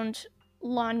family-owned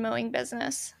lawn mowing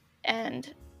business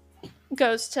and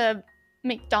goes to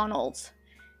McDonald's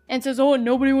and says, oh,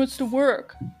 nobody wants to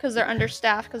work because they're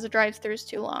understaffed because the drive-thru is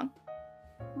too long.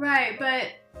 Right, but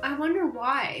I wonder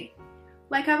why.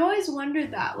 Like, I've always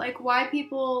wondered that. Like, why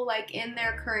people, like, in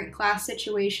their current class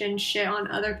situation shit on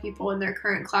other people in their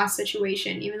current class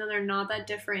situation, even though they're not that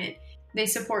different. They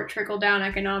support trickle-down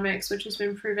economics, which has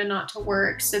been proven not to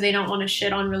work, so they don't want to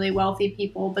shit on really wealthy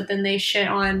people, but then they shit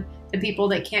on the people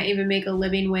that can't even make a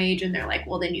living wage, and they're like,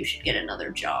 well, then you should get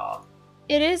another job.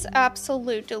 It is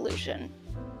absolute delusion.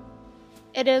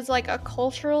 It is like a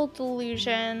cultural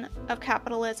delusion of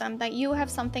capitalism that you have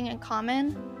something in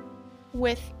common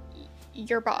with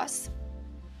your boss.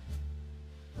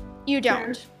 You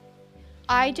don't. Sure.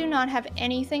 I do not have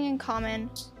anything in common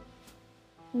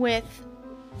with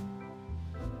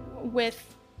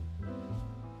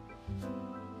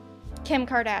Kim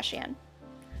Kardashian.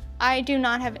 I do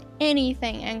not have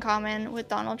anything in common with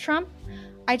Donald Trump.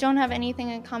 I don't have anything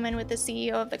in common with the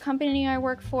CEO of the company I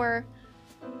work for.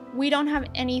 We don't have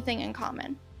anything in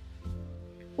common.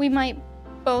 We might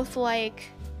both like,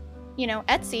 you know,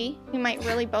 Etsy. We might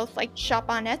really both like shop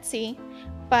on Etsy,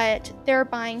 but they're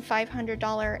buying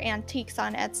 $500 antiques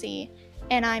on Etsy,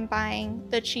 and I'm buying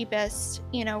the cheapest,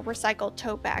 you know, recycled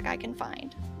tote bag I can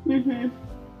find. Mm-hmm.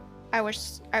 I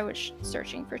was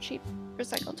searching for cheap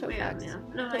recycled tote bags. Yeah.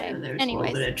 No, today. there's Anyways.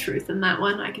 a little bit of truth in that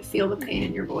one. I could feel the pain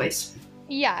in your voice.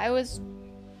 Yeah,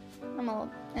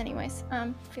 anyways,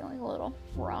 I'm feeling a little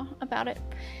raw about it.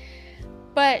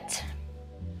 But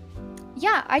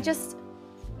yeah, I just,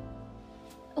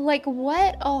 like,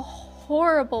 what a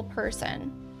horrible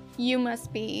person you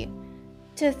must be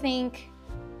to think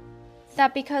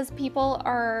that because people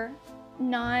are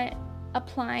not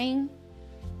applying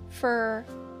for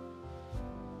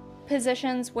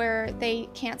positions where they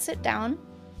can't sit down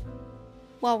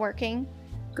while working,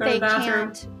 Go to the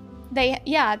bathroom.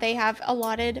 they have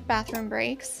allotted bathroom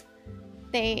breaks.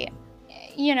 They,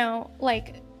 you know,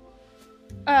 like,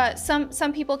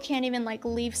 some people can't even, like,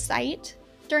 leave site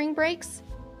during breaks.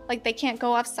 Like, they can't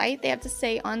go off site. They have to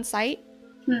stay on site.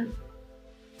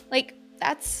 Like,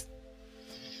 that's...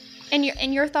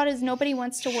 And your thought is nobody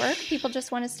wants to work? People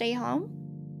just want to stay home?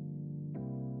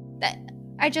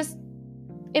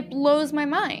 It blows my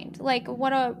mind. Like,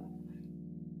 what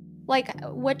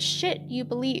shit you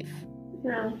believe.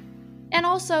 Yeah. And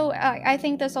also, I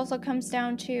think this also comes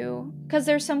down to, because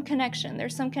there's some connection.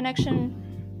 There's some connection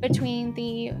between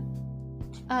the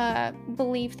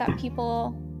belief that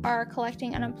people are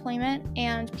collecting unemployment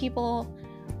and people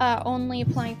only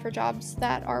applying for jobs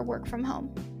that are work from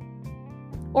home.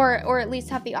 Or at least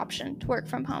have the option to work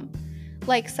from home.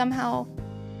 Like, somehow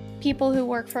people who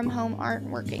work from home aren't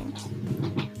working.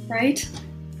 Right?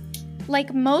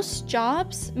 Like, most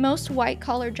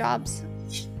white-collar jobs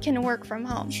can work from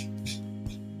home.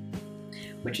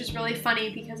 Which is really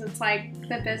funny because it's like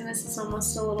the businesses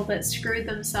almost a little bit screwed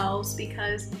themselves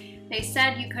because they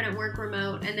said you couldn't work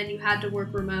remote and then you had to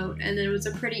work remote, and then it was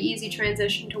a pretty easy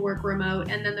transition to work remote,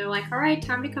 and then they're like, all right,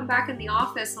 time to come back in the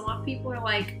office. And a lot of people are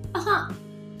like,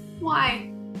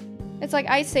 why? It's like,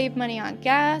 I save money on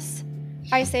gas.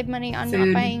 I save money on Food.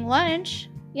 not buying lunch.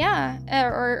 Yeah.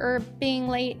 Or being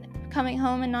late coming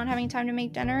home and not having time to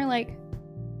make dinner, like,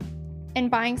 and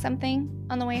buying something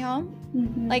on the way home.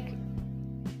 Mm-hmm. Like,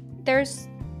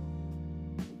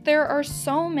 there are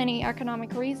so many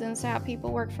economic reasons to have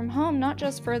people work from home, not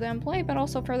just for the employee, but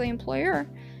also for the employer.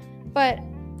 But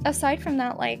aside from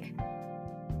that, like,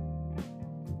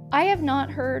 I have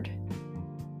not heard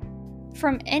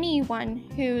from anyone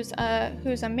who's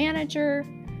a manager,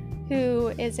 who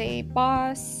is a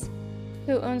boss,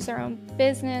 who owns their own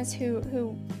business,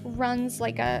 who runs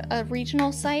like a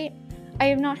regional site. I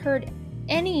have not heard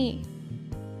any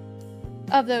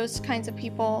of those kinds of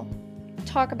people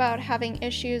talk about having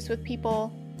issues with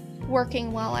people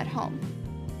working while at home.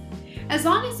 As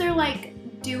long as they're like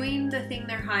doing the thing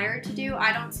they're hired to do,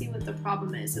 I don't see what the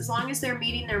problem is. As long as they're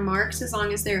meeting their marks, as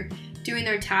long as they're doing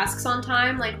their tasks on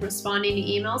time, like responding to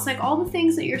emails, like all the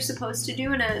things that you're supposed to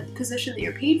do in a position that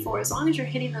you're paid for, as long as you're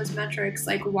hitting those metrics,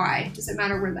 like why does it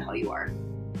matter where the hell you are?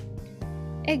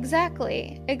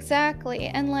 Exactly.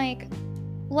 And like,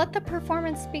 let the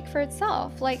performance speak for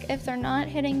itself. Like, if they're not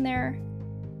hitting their,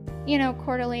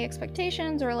 quarterly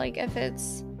expectations, or like if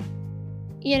it's,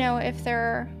 if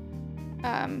they're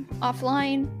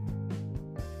offline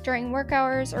during work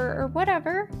hours or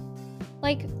whatever,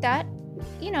 like that,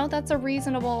 that's a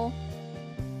reasonable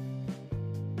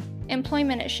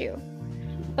employment issue.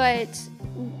 But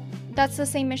that's the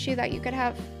same issue that you could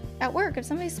have at work. If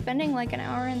somebody's spending like an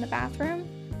hour in the bathroom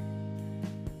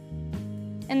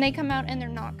and they come out and they're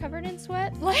not covered in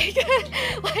sweat, like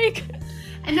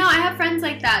And no, I have friends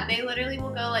like that. They literally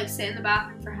will go like sit in the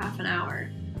bathroom for half an hour.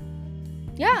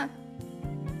 Yeah,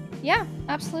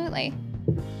 absolutely.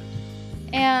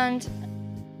 And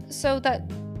so that,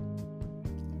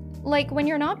 like, when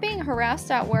you're not being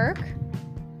harassed at work,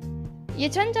 you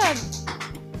tend to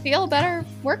feel better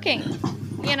working,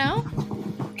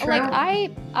 True.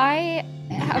 Like, I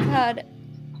have had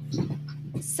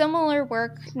similar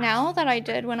work now that I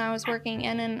did when I was working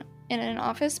in an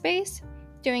office space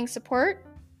doing support,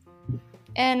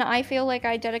 and I feel like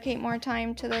I dedicate more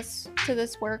time to this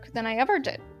work than I ever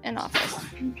did in office.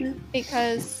 Mm-hmm.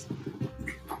 Because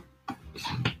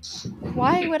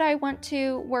why would I want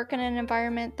to work in an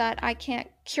environment that I can't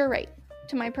curate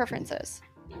to my preferences?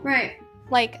 Right.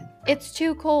 Like, it's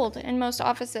too cold in most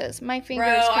offices. My fingers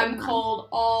Bro, get I'm numb. cold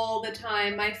all the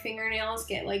time. My fingernails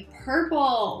get like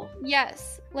purple.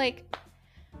 Yes, like,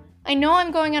 I know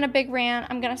I'm going on a big rant.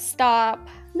 I'm gonna stop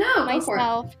No, go for it.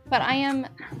 myself, but I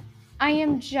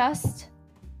am just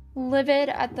livid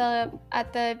at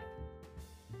the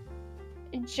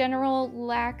general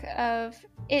lack of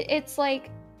it. It's like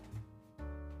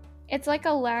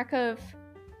a lack of,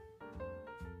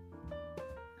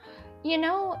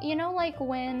 like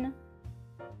when,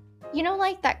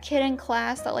 like that kid in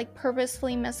class that like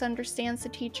purposefully misunderstands the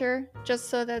teacher just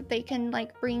so that they can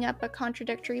like bring up a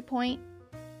contradictory point.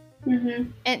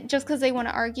 Mm-hmm. And just because they want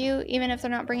to argue, even if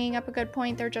they're not bringing up a good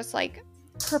point, they're just like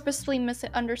purposefully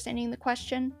misunderstanding the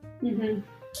question. Mm-hmm.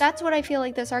 That's what I feel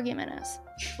like this argument is.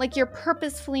 Like, you're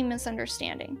purposefully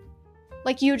misunderstanding.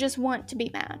 Like, you just want to be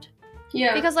mad.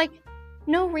 Yeah. Because, like,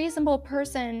 no reasonable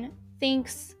person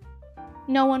thinks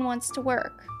no one wants to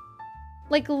work.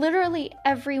 Like, literally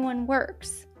everyone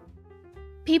works.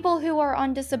 People who are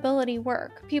on disability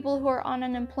work. People who are on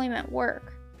unemployment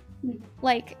work.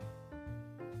 Like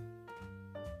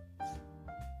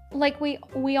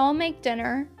we all make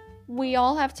dinner. We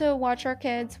all have to watch our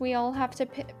kids. We all have to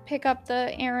pick up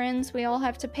the errands. We all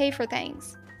have to pay for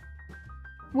things.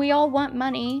 We all want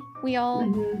money. We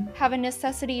all have a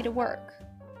necessity to work.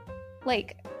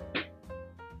 Like,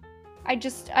 I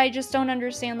just don't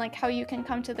understand like how you can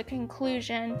come to the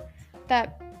conclusion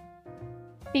that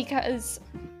because,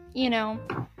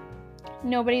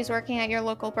 nobody's working at your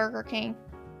local Burger King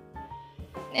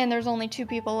and there's only 2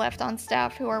 people left on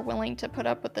staff who are willing to put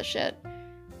up with the shit,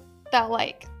 that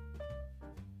like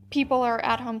people are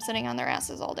at home sitting on their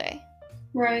asses all day.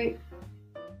 Right.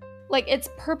 Like, it's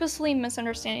purposely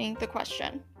misunderstanding the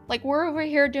question. Like, we're over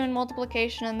here doing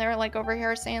multiplication and they're like over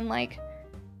here saying like,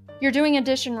 you're doing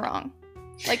addition wrong.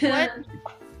 Like, what?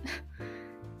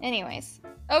 Anyways.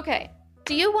 Okay.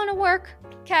 Do you want to work,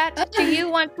 Kat? Do you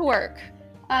want to work?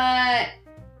 That's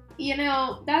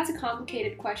a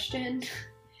complicated question.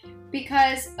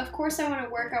 Because, of course, I want to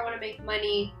work, I want to make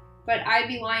money, but I'd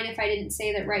be lying if I didn't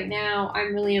say that right now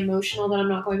I'm really emotional that I'm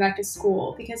not going back to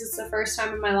school, because it's the first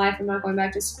time in my life I'm not going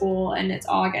back to school, and it's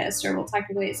August, or well,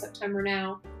 technically it's September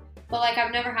now. But, like,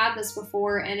 I've never had this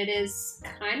before, and it is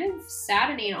kind of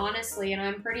saddening, honestly, and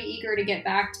I'm pretty eager to get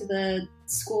back to the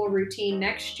school routine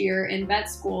next year in vet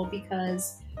school,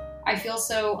 because I feel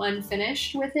so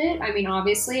unfinished with it. I mean,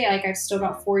 obviously, like, I've still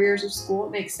got 4 years of school.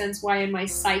 It makes sense why in my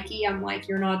psyche I'm like,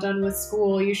 you're not done with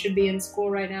school. You should be in school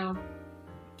right now.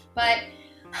 But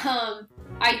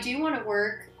I do want to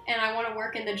work, and I want to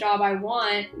work in the job I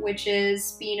want, which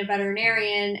is being a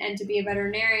veterinarian. And to be a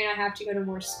veterinarian, I have to go to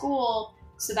more school.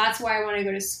 So that's why I want to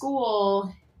go to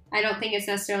school. I don't think it's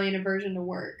necessarily an aversion to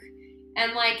work.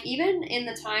 And, like, even in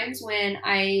the times when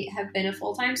I have been a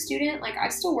full-time student, like,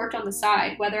 I've still worked on the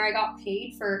side, whether I got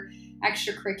paid for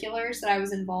extracurriculars that I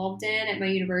was involved in at my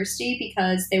university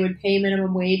because they would pay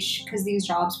minimum wage because these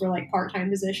jobs were, like, part-time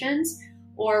positions,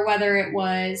 or whether it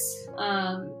was,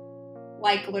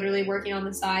 like, literally working on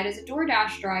the side as a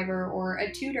DoorDash driver or a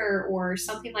tutor or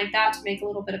something like that to make a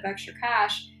little bit of extra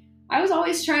cash. I was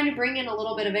always trying to bring in a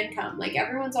little bit of income. Like,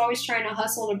 everyone's always trying to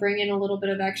hustle to bring in a little bit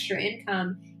of extra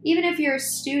income. Even if you're a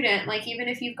student, like, even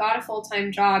if you've got a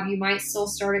full-time job, you might still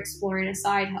start exploring a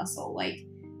side hustle. Like,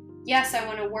 yes, I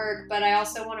want to work, but I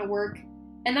also want to work.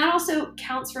 And that also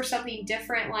counts for something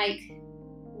different. Like,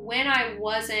 when I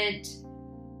would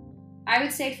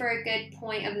say for a good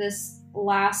point of this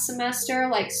last semester,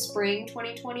 like spring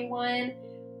 2021,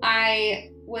 I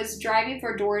was driving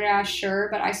for DoorDash, sure,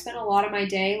 but I spent a lot of my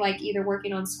day like either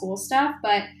working on school stuff,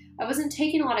 but I wasn't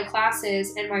taking a lot of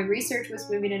classes, and my research was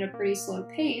moving at a pretty slow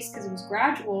pace because it was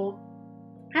gradual.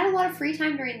 I had a lot of free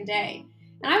time during the day,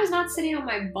 and I was not sitting on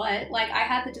my butt. Like, I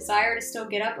had the desire to still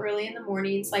get up early in the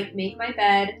mornings, like make my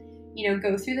bed,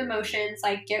 go through the motions,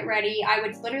 like get ready. I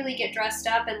would literally get dressed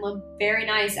up and look very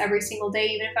nice every single day,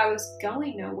 even if I was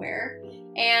going nowhere.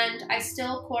 And I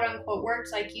still, quote unquote,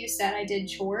 worked. Like you said, I did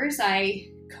chores, I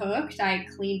cooked, I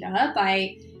cleaned up,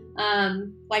 I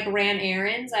ran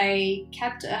errands, I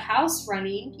kept a house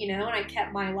running, and I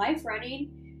kept my life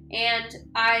running. And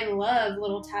I love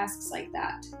little tasks like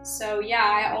that. So yeah,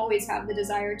 I always have the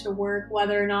desire to work,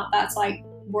 whether or not that's like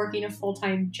working a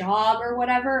full-time job or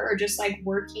whatever, or just like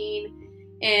working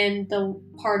in the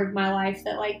part of my life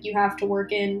that like you have to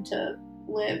work in to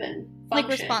live and function. Like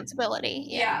responsibility.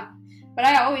 Yeah. But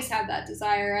I always have that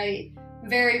desire. I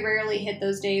very rarely hit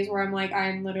those days where I'm like,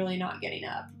 I'm literally not getting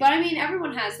up. But I mean,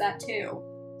 everyone has that too.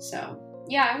 So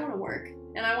yeah, I want to work,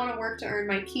 and I want to work to earn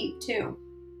my keep too.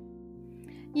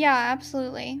 Yeah,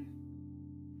 absolutely.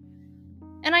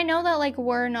 And I know that like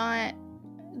we're not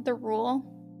the rule.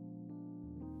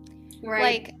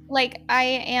 Right. Like I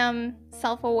am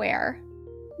self-aware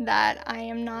that I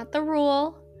am not the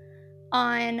rule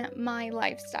on my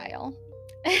lifestyle.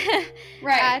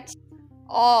 Right. At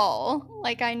all.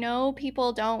 Like, I know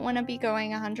people don't want to be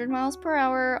going 100 miles per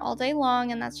hour all day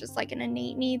long, and that's just like an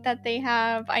innate need that they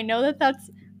have. I know that that's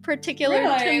particular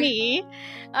to me.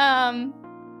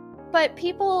 But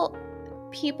people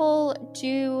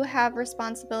do have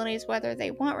responsibilities, whether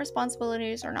they want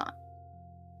responsibilities or not.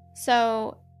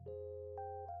 So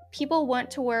people want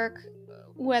to work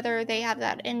whether they have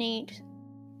that innate,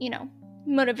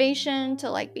 motivation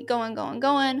to like be going,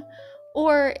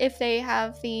 or if they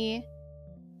have the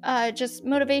just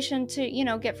motivation to,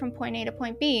 get from point A to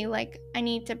point B. Like, I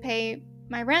need to pay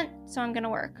my rent, so I'm going to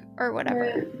work, or whatever.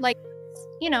 Right. Like,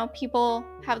 people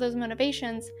have those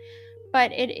motivations,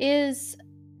 but it is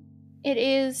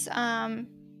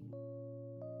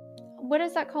what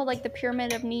is that called? Like the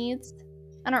pyramid of needs?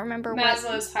 I don't remember.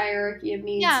 Maslow's hierarchy of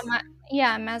needs.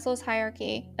 Yeah, Maslow's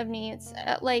hierarchy of needs.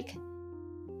 Like,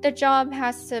 the job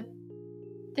has to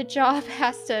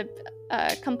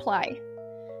comply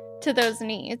to those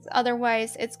needs.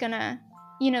 Otherwise, it's gonna,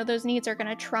 those needs are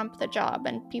gonna trump the job,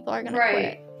 and people are gonna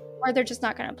quit, or they're just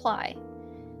not gonna apply.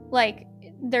 Like,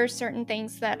 there's certain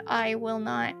things that I will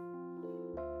not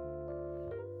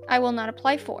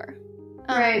apply for.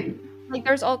 Right. Like,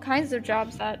 there's all kinds of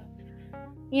jobs that,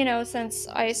 since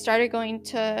I started going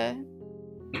to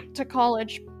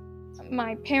college,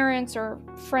 my parents or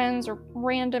friends or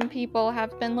random people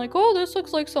have been like, oh, this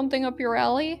looks like something up your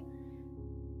alley.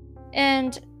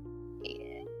 And,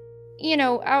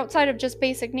 outside of just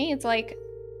basic needs, like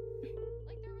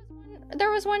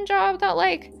there was one job that,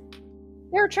 like,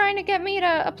 they were trying to get me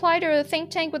to apply to a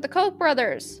think tank with the Koch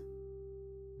brothers.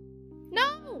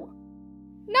 No,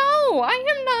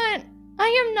 I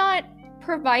am not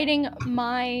providing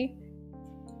my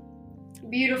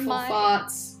beautiful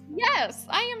thoughts. Yes,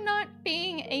 I am not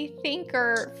being a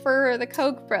thinker for the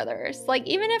Koch brothers. Like,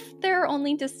 even if they're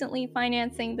only distantly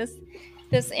financing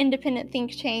this independent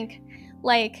think tank,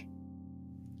 like,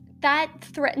 that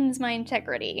threatens my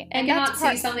integrity. And I cannot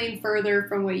see something further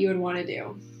from what you would want to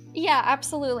do. Yeah,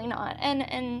 absolutely not.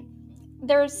 And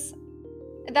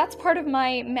that's part of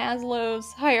my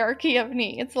Maslow's hierarchy of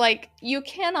needs. Like, you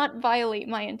cannot violate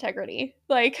my integrity.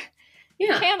 Like, you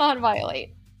cannot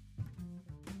violate.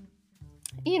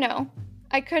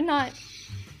 I could not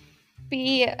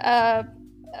be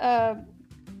I'm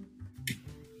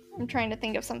trying to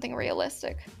think of something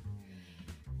realistic.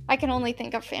 I can only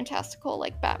think of fantastical,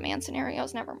 like, Batman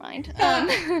scenarios, never mind.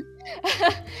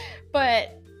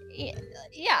 But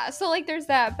yeah, so like there's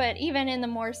that, but even in the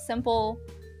more simple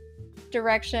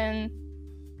direction,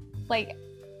 like,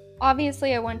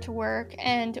 obviously I went to work,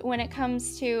 and when it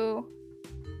comes to,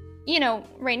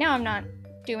 right now I'm not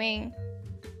doing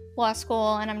law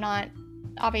school, and I'm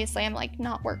like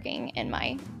not working in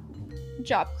my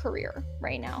job career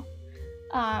right now.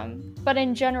 But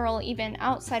in general, even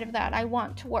outside of that, I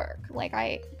want to work, like,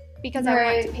 because I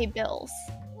want to pay bills.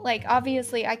 Like,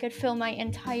 obviously I could fill my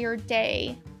entire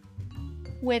day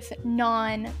with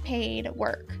non-paid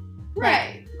work.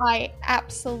 Right. I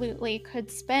absolutely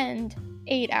could spend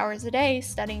 8 hours a day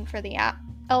studying for the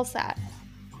LSAT.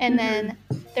 And then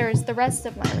there's the rest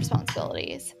of my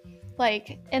responsibilities.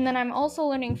 And then I'm also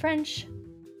learning French,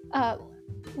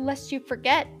 lest you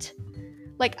forget.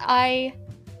 I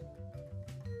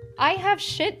have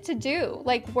shit to do.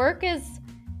 Work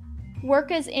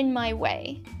is in my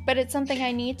way, but it's something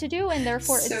I need to do, and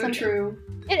therefore it's something. True.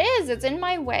 It is. It's in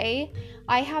my way.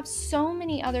 I have so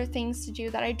many other things to do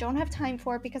that I don't have time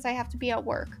for because I have to be at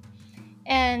work.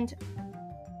 And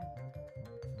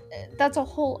that's a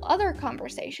whole other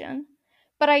conversation.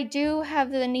 But I do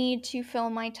have the need to fill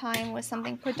my time with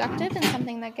something productive and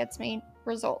something that gets me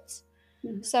results.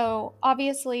 So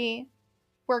obviously,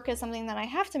 work is something that I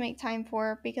have to make time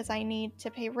for because I need to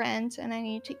pay rent and I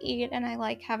need to eat, and I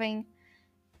like having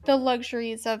the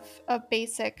luxuries of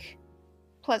basic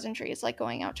pleasantries, like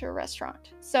going out to a restaurant.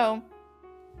 So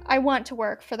I want to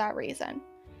work for that reason.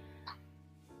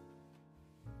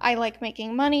 I like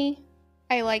making money.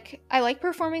 I like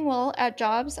performing well at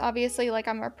jobs. Obviously,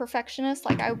 I'm a perfectionist.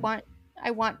 I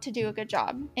want to do a good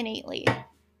job innately.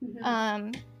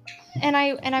 And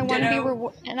I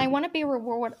want to be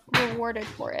rewarded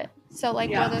for it. So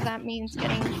whether that means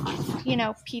getting,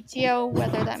 PTO,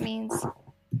 whether that means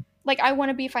I want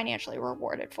to be financially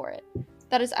rewarded for it.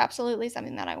 That is absolutely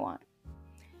something that I want.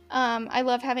 I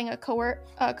love having a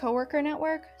coworker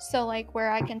network. So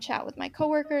where I can chat with my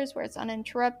coworkers, where it's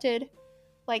uninterrupted.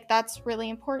 That's really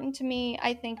important to me.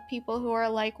 I think people who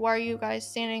are why are you guys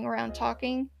standing around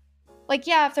talking?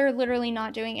 Yeah, if they're literally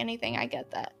not doing anything, I get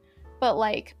that. But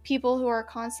people who are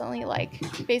constantly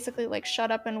basically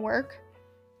shut up and work,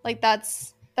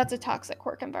 that's a toxic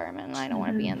work environment, and I don't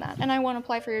want to be in that. And I won't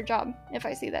apply for your job if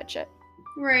I see that shit.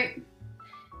 Right.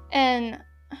 And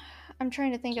I'm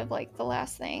trying to think of the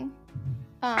last thing.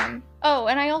 And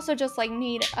I also just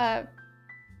need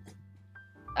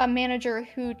a manager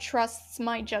who trusts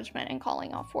my judgment in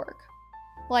calling off work.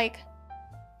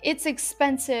 It's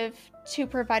expensive to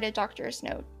provide a doctor's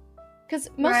note, because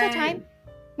most of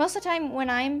the time when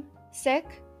I'm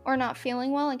sick or not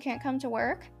feeling well and can't come to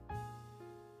work,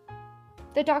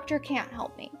 the doctor can't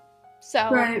help me. So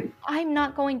I'm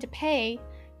not going to pay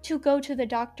to go to the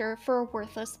doctor for a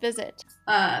worthless visit.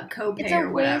 Copay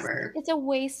or whatever. It's a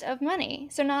waste of money.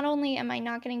 So not only am I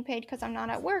not getting paid because I'm not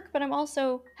at work, but I'm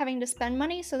also having to spend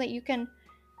money so that you can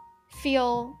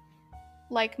feel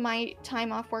like my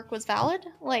time off work was valid.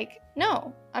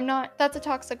 No, I'm not. That's a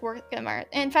toxic work environment.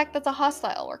 In fact, that's a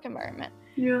hostile work environment.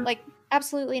 Yeah.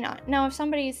 Absolutely not. Now, if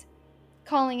somebody's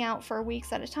calling out for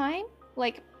weeks at a time,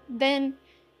 then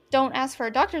don't ask for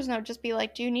a doctor's note. Just be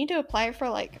do you need to apply for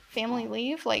family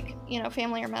leave,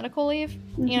 family or medical leave?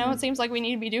 It seems like we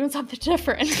need to be doing something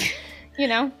different.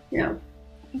 Yeah.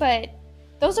 But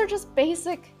those are just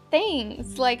basic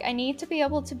things. I need to be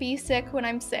able to be sick when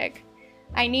I'm sick.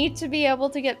 I need to be able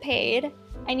to get paid.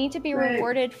 I need to be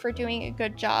rewarded for doing a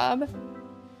good job.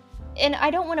 And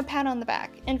I don't want a pat on the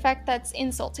back. In fact, that's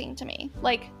insulting to me.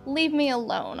 Leave me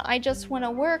alone. I just want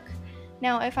to work.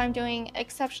 Now, if I'm doing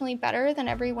exceptionally better than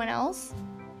everyone else,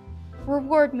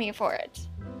 reward me for it.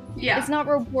 Yeah. It's not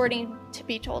rewarding to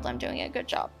be told I'm doing a good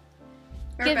job.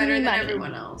 Or give better me than money.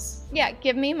 Everyone else. Yeah,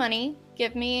 give me money.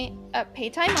 Give me a pay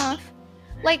time off.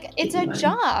 It's a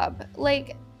job.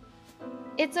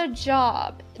 It's a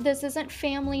job. This isn't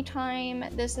family time.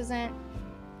 This isn't,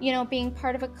 being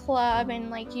part of a club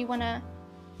and you want to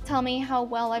tell me how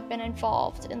well I've been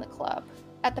involved in the club.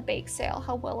 At the bake sale,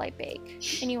 how well I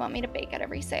bake, and you want me to bake at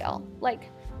every sale.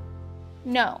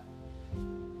 No.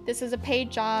 This is a paid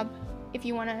job. If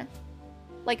you want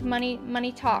to,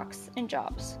 money talks in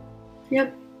jobs.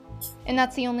 Yep. And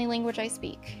that's the only language I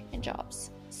speak in jobs.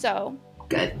 So.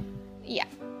 Good. Yeah.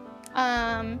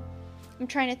 I'm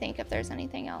trying to think if there's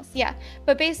anything else. Yeah.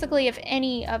 But basically, if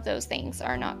any of those things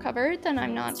are not covered, then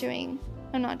I'm not doing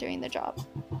the job.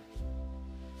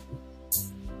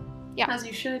 Yeah. As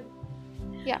you should.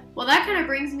 Yeah. Well, that kind of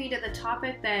brings me to the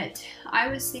topic that I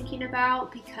was thinking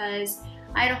about, because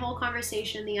I had a whole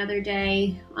conversation the other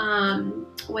day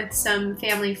with some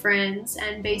family friends,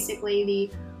 and basically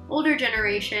the older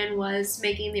generation was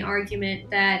making the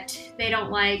argument that they don't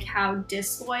like how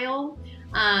disloyal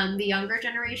the younger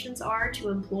generations are to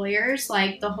employers,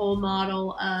 the whole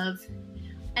model of,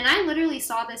 and I literally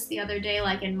saw this the other day,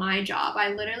 in my job. I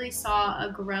literally saw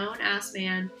a grown-ass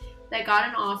man that got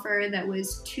an offer that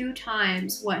was 2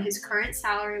 times what his current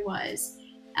salary was,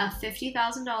 a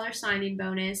 $50,000 signing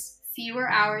bonus, fewer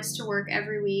hours to work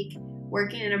every week,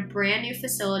 working in a brand new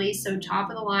facility, so top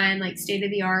of the line, state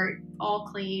of the art, all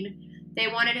clean, They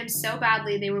wanted him so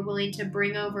badly they were willing to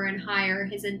bring over and hire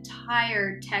his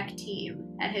entire tech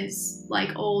team at his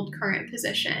like old current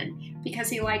position because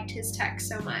he liked his tech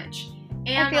so much.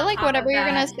 And I feel like whatever you're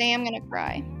gonna say, I'm gonna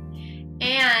cry.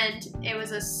 And it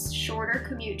was a shorter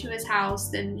commute to his house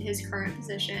than his current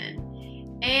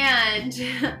position. And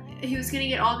he was going to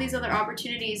get all these other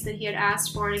opportunities that he had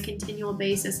asked for on a continual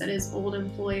basis at his old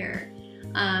employer,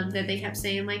 that they kept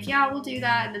saying like, yeah, we'll do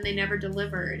that. And then they never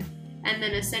delivered. And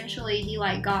then essentially he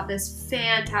like got this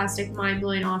fantastic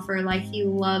mind-blowing offer. Like he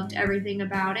loved everything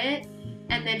about it.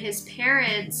 And then his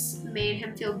parents made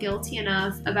him feel guilty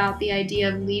enough about the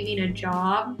idea of leaving a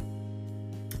job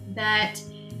that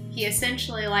he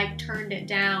essentially like turned it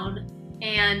down.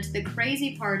 And the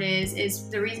crazy part is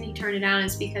the reason he turned it down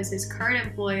is because his current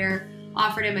employer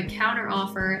offered him a counter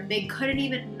offer. They couldn't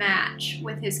even match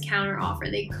with his counter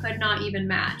offer. They could not even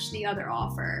match the other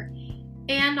offer.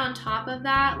 And on top of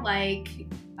that, like,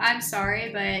 I'm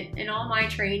sorry, but in all my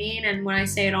training, and when I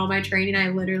say in all my training, I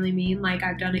literally mean like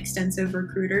I've done extensive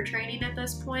recruiter training at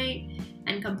this point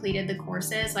and completed the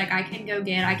courses. Like I can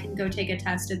go take a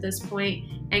test at this point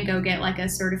and go get like a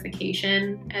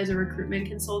certification as a recruitment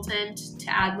consultant to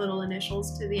add little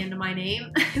initials to the end of my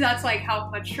name. That's like how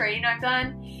much training I've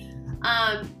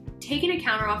done. Taking a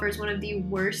counteroffer is one of the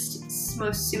worst,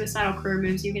 most suicidal career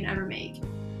moves you can ever make.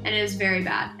 And it is very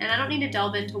bad. And I don't need to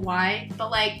delve into why,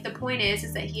 but like the point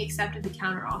is that he accepted the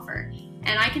counteroffer.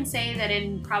 And I can say that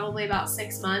in probably about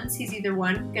 6 months, he's either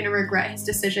one, going to regret his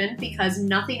decision because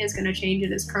nothing is going to change at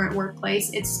his current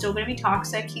workplace. It's still going to be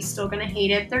toxic. He's still going to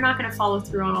hate it. They're not going to follow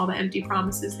through on all the empty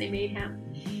promises they made him.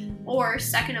 Or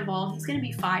second of all, he's going to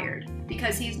be fired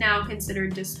because he's now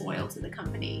considered disloyal to the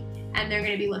company. And they're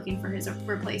going to be looking for his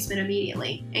replacement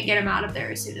immediately and get him out of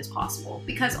there as soon as possible.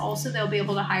 Because also they'll be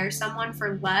able to hire someone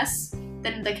for less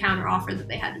than the counteroffer that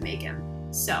they had to make him.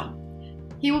 So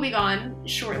he will be gone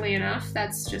shortly enough.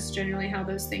 That's just generally how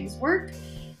those things work.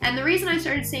 And the reason I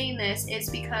started saying this is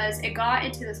because it got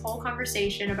into this whole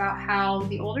conversation about how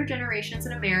the older generations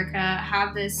in America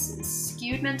have this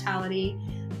skewed mentality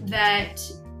that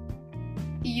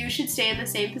you should stay in the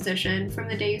same position from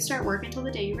the day you start work until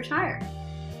the day you retire.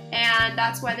 And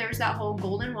that's why there's that whole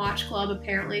golden watch club.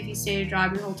 Apparently, if you stay at a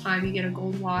job your whole time, you get a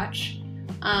gold watch.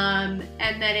 And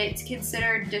that it's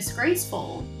considered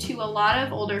disgraceful to a lot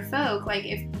of older folk, like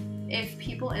if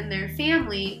people in their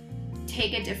family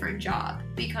take a different job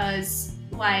because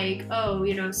like, oh,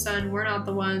 you know, son, we're not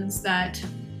the ones that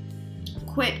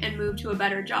quit and move to a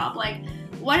better job. Like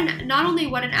not only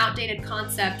what an outdated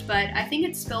concept, but I think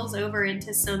it spills over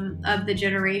into some of the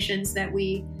generations that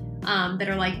that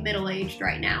are like middle-aged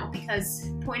right now, because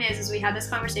point is we had this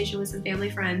conversation with some family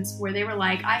friends where they were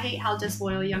like, I hate how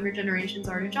disloyal younger generations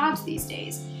are to jobs these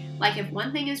days. Like if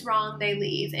one thing is wrong, they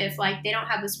leave. If like they don't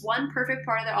have this one perfect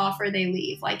part of their offer, they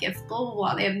leave. Like if blah, blah,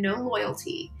 blah, they have no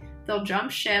loyalty, they'll jump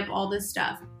ship, all this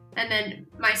stuff. And then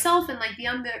myself and like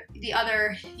the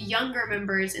other younger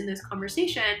members in this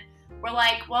conversation were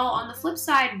like, well, on the flip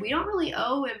side, we don't really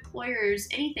owe employers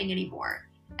anything anymore.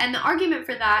 And the argument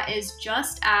for that is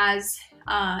just as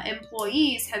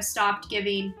employees have stopped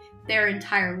giving their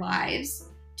entire lives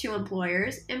to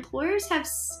employers, employers have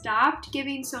stopped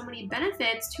giving so many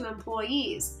benefits to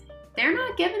employees. They're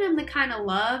not giving them the kind of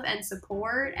love and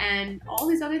support and all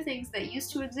these other things that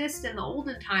used to exist in the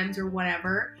olden times or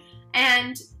whatever.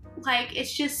 And like,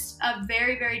 it's just a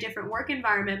very, very different work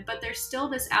environment, but there's still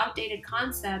this outdated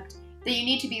concept that you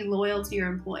need to be loyal to your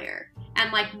employer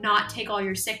and like not take all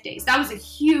your sick days. That was a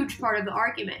huge part of the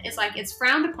argument. It's like it's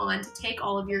frowned upon to take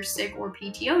all of your sick or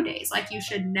PTO days. Like you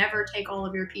should never take all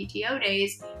of your PTO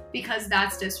days because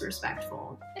that's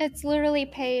disrespectful. It's literally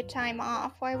paid time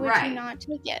off. Why would you not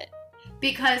take it?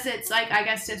 Because it's like, I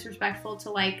guess, disrespectful to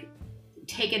like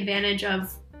take advantage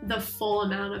of the full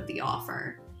amount of the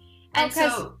offer. And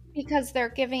because they're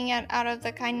giving it out of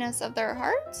the kindness of their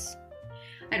hearts?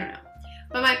 I don't know.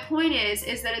 But my point is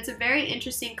that it's a very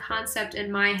interesting concept in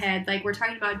my head. Like we're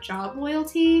talking about job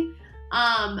loyalty,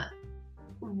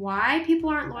 why people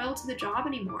aren't loyal to the job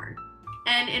anymore.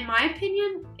 And in my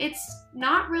opinion, it's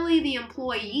not really the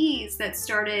employees that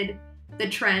started the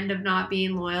trend of not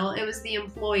being loyal. It was the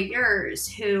employers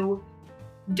who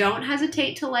don't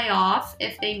hesitate to lay off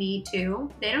if they need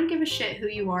to. They don't give a shit who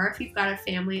you are. If you've got a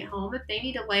family at home, if they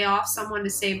need to lay off someone to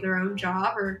save their own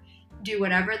job or do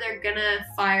whatever, they're gonna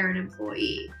fire an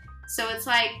employee. So it's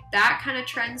like that kind of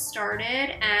trend started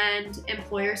and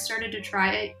employers started to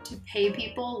try to pay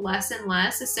people less and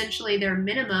less, essentially their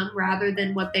minimum rather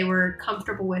than what they were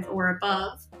comfortable with or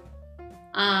above.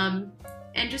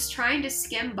 And just trying to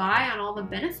skim by on all the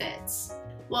benefits.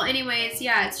 Well, anyways,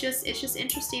 yeah, it's just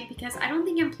interesting because I don't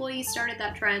think employees started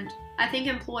that trend. I think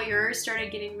employers started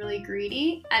getting really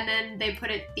greedy, and then they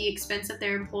put it at the expense of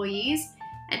their employees.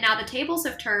 And now the tables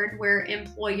have turned where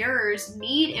employers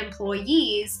need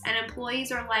employees, and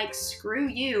employees are like, screw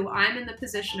you, I'm in the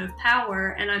position of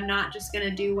power, and I'm not just going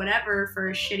to do whatever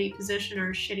for a shitty position or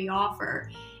a shitty offer.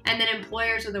 And then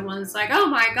employers are the ones like, oh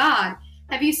my God.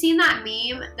 Have you seen that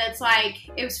meme that's like,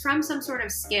 it was from some sort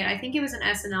of skit. I think it was an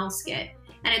SNL skit.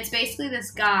 And it's basically this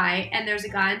guy, and there's a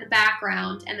guy in the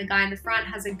background, and the guy in the front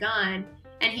has a gun,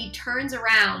 and he turns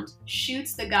around,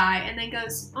 shoots the guy, and then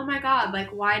goes, oh my God, like,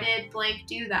 why did blank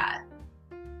do that?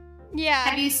 Yeah.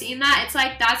 Have you seen that? It's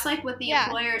like, that's like what the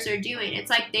employers are doing. It's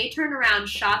like they turn around,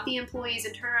 shot the employees,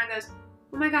 and turn around and goes,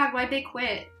 oh my God, why'd they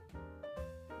quit?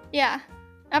 Yeah,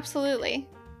 absolutely.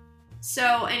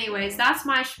 So anyways, that's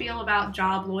my spiel about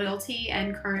job loyalty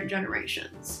and current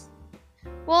generations.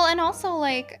 Well, and also,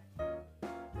 like,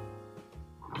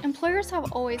 employers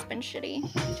have always been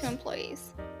shitty to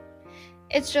employees.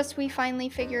 It's just we finally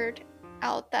figured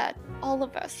out that all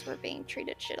of us were being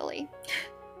treated shittily.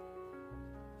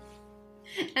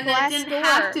 And that it didn't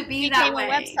have to be that way.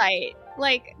 A website.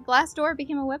 Like, Glassdoor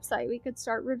became a website. We could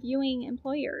start reviewing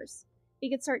employers. We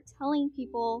could start telling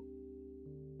people,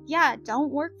 yeah,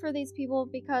 don't work for these people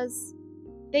because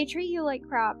they treat you like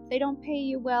crap. They don't pay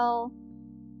you well.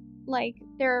 Like,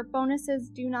 their bonuses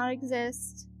do not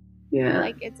exist. Yeah.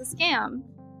 Like, it's a scam,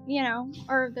 you know,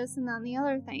 or this and that and the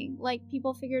other thing. Like,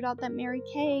 people figured out that Mary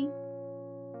Kay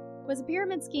was a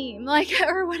pyramid scheme, like,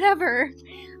 or whatever.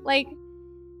 Like,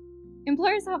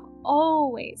 employers have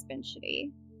always been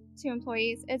shitty to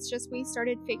employees. It's just we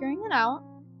started figuring it out.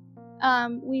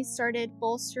 We started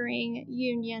bolstering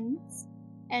unions,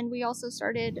 and we also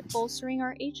started bolstering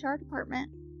our HR department.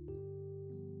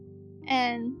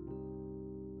 And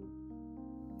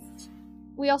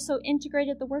we also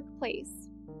integrated the workplace.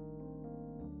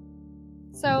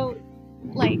 So,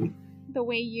 like, the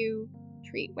way you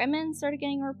treat women started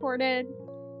getting reported.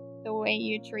 The way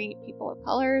you treat people of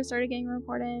color started getting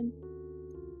reported.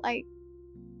 Like,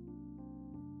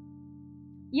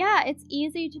 yeah, it's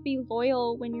easy to be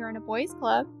loyal when you're in a boys'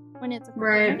 club, when it's a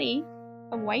fraternity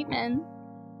of white men,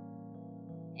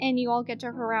 and you all get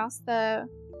to harass the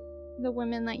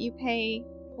women that you pay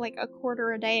like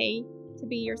 $25 a day to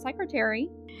be your secretary.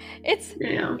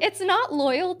 It's not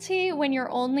loyalty when you're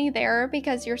only there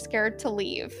because you're scared to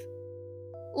leave.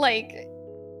 Like,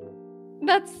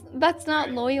 that's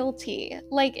not loyalty.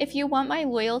 Like, if you want my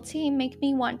loyalty, make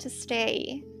me want to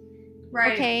stay.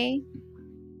 Right. Okay?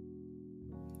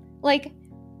 Like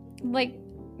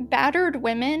battered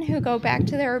women who go back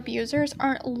to their abusers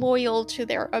aren't loyal to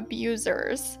their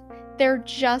abusers. They're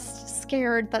just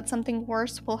scared that something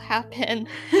worse will happen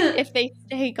if they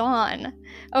stay gone.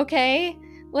 Okay?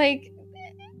 Like,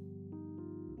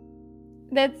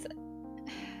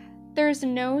 there's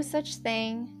no such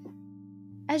thing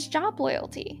as job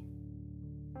loyalty.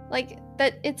 Like,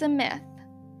 that, it's a myth.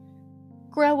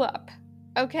 Grow up.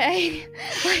 Okay?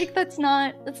 Like, that's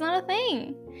not a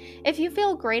thing. If you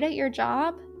feel great at your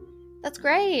job, that's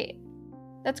great.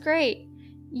 That's great.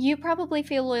 You probably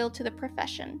feel loyal to the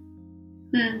profession.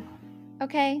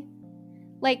 Okay?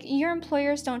 Like, your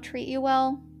employers don't treat you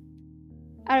well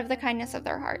out of the kindness of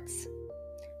their hearts.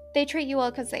 They treat you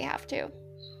well because they have to.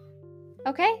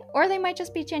 Okay? Or they might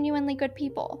just be genuinely good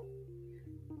people.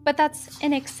 But that's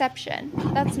an exception.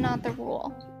 That's not the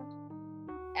rule.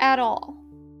 At all.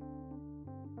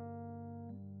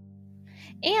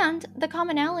 And the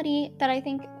commonality that I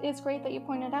think is great that you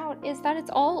pointed out is that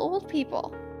it's all old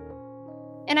people.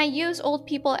 And I use old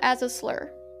people as a slur.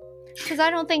 Because I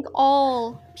don't think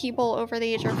all people over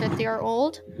the age of 50 are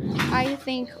old. I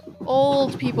think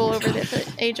old people over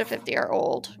the age of 50 are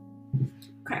old.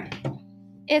 Okay.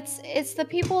 It's the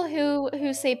people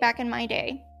who say back in my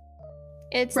day.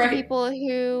 It's the people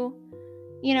who,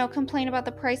 you know, complain about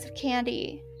the price of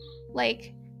candy.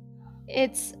 Like,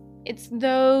 it's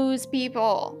those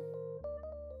people.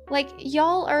 Like,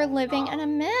 y'all are living in a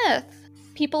myth.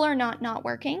 People are not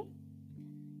working.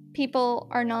 People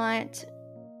are not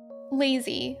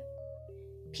lazy.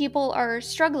 People are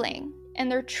struggling, and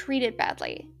they're treated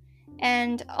badly.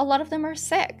 And a lot of them are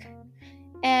sick.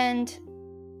 And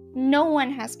no one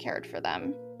has cared for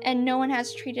them. And no one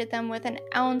has treated them with an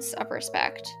ounce of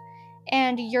respect.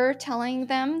 And you're telling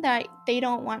them that they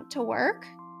don't want to work?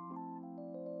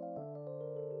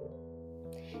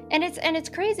 And it's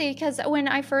crazy because when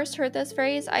I first heard this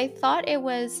phrase, I thought it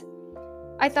was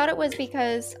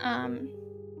because I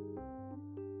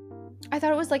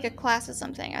thought it was like a class of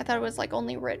something. I thought it was like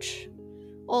only rich,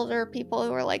 older people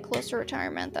who are like close to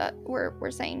retirement that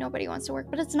were saying nobody wants to work,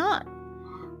 but it's not.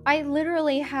 I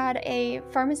literally had a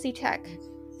pharmacy tech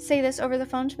say this over the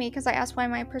phone to me because I asked why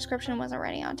my prescription wasn't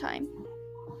ready on time.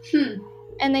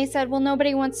 And they said, well,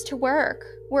 nobody wants to work.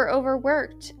 We're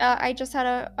overworked. I just had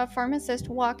a pharmacist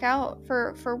walk out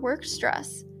for work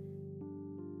stress.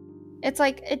 It's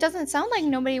like, it doesn't sound like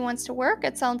nobody wants to work.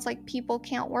 It sounds like people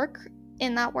can't work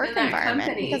in that work environment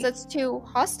company, because it's too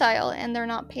hostile and they're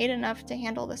not paid enough to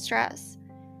handle the stress.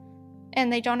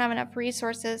 And they don't have enough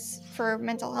resources for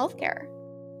mental health care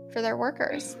for their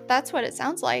workers. That's what it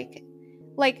sounds like.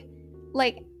 Like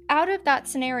out of that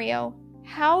scenario,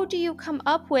 how do you come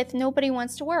up with nobody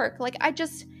wants to work? Like,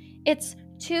 it's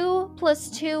 2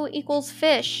 + 2 =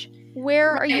 fish.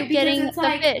 Where are you getting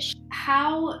the fish?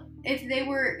 How,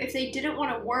 if they didn't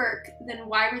want to work, then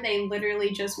why were they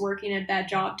literally just working at that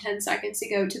job 10 seconds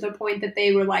ago to the point that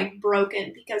they were like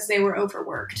broken because they were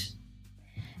overworked?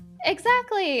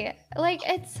 Exactly. Like,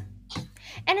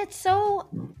 so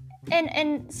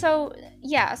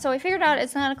I figured out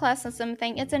it's not a class system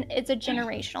thing. It's a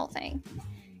generational thing.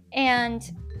 And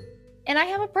I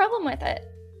have a problem with it.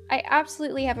 I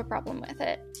absolutely have a problem with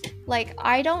it. Like,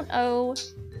 I don't owe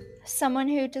someone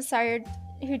who decided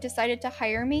to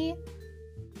hire me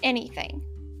anything.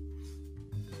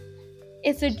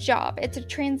 It's a job. It's a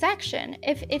transaction.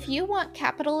 If you want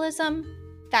capitalism,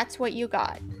 that's what you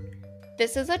got.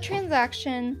 This is a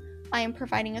transaction. I am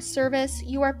providing a service.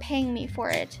 You are paying me for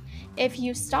it. If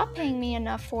you stop paying me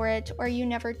enough for it, or you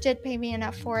never did pay me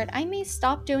enough for it, I may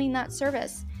stop doing that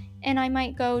service, and I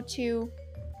might go to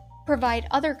provide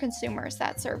other consumers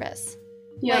that service.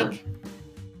 Yeah.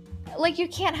 Like you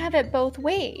can't have it both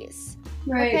ways.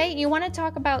 Right. Okay? You want to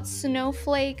talk about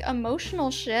snowflake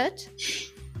emotional shit?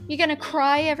 You're gonna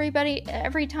cry every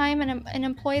time an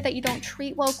employee that you don't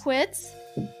treat well quits?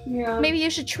 Yeah. Maybe you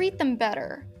should treat them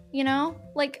better, you know?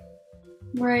 Like,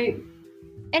 right.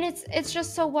 And it's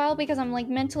just so wild because I'm like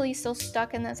mentally still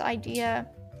stuck in this idea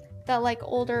that like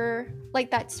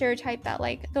that stereotype that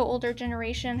like the older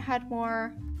generation had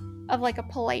more of like a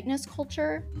politeness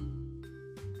culture.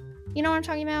 You know what I'm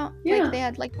talking about? Yeah. Like they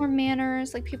had like more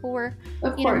manners, like people were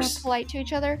more polite to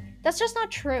each other. That's just not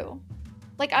true.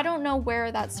 Like, I don't know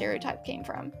where that stereotype came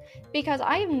from, because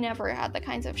I've never had the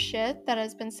kinds of shit that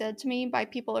has been said to me by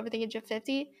people over the age of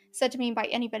 50 said to me by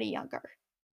anybody younger.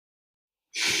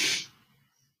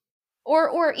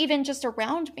 Or even just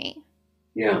around me.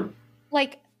 Yeah.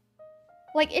 Like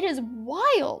it is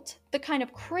wild, the kind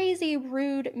of crazy,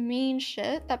 rude, mean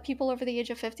shit that people over the age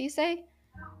of 50 say.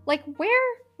 Like, where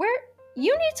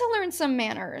you need to learn some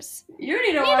manners. You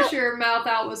need to wash your mouth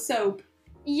out with soap.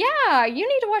 Yeah, you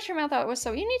need to wash your mouth out with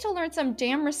soap. You need to learn some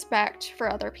damn respect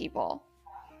for other people.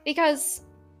 Because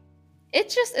it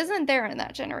just isn't there in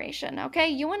that generation, okay?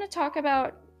 You want to talk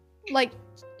about, like,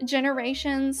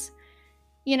 generations,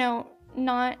 you know,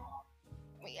 not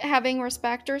having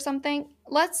respect or something?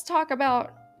 Let's talk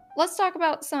about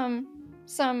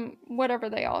some whatever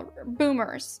they are,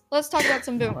 boomers. Let's talk about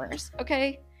some boomers,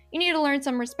 okay? You need to learn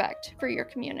some respect for your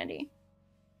community.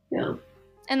 Yeah.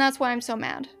 And that's why I'm so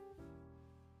mad.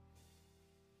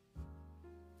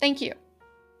 Thank you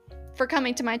for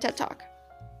coming to my TED Talk.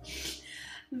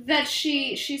 That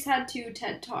she's had 2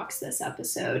 TED Talks this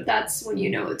episode. That's when you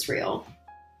know it's real.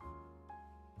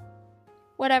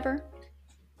 Whatever.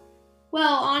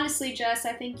 Well, honestly, Jess,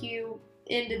 I think you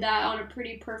ended that on a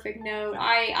pretty perfect note.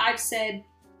 I've said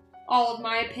all of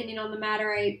my opinion on the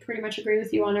matter. I pretty much agree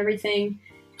with you on everything.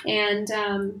 And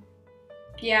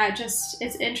yeah, just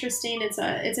it's interesting. It's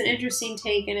an interesting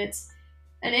take, and it's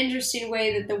an interesting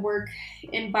way that the work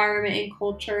environment and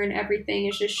culture and everything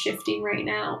is just shifting right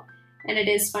now. And it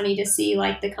is funny to see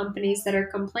like the companies that are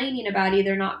complaining about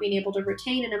either not being able to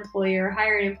retain an employee or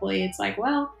hire an employee. It's like,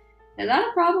 well, is that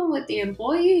a problem with the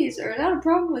employees or is that a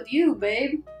problem with you,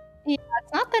 babe? Yeah,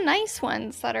 it's not the nice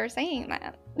ones that are saying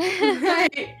that.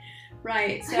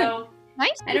 Right. So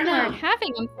nice people aren't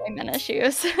having employment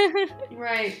issues.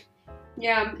 Right.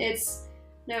 Yeah, it's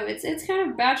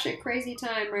kind of batshit crazy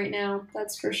time right now,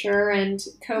 that's for sure. And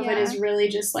COVID has really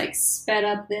just like sped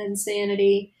up the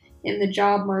insanity in the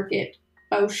job market.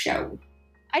 Oh, show.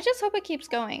 I just hope it keeps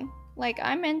going. Like,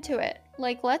 I'm into it.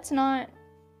 Like, let's not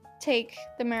take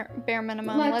the bare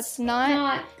minimum. Let's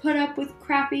not put up with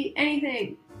crappy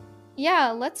anything.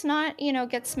 Yeah, let's not,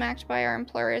 get smacked by our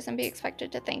employers and be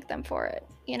expected to thank them for it,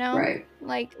 Right.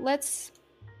 Like, let's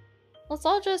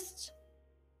all just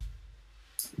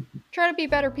try to be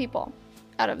better people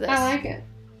out of this. I like it.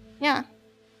 Yeah.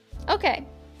 Okay.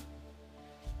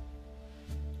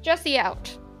 Jessie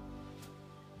out.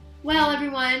 Well,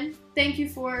 everyone, thank you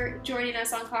for joining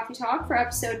us on Coffee Talk for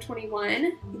episode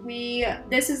 21. We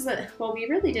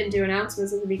really didn't do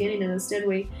announcements at the beginning of this, did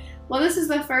we? Well, this is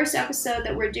the first episode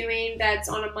that we're doing that's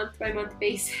on a month-by-month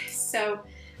basis. So,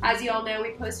 as you all know,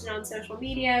 we posted on social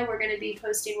media. We're going to be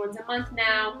posting once a month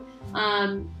now.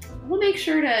 We'll make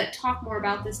sure to talk more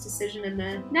about this decision in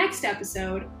the next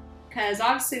episode, because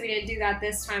obviously we didn't do that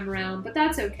this time around, but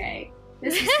that's okay.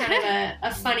 This is kind of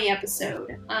a funny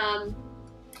episode.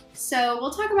 So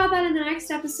we'll talk about that in the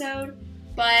next episode.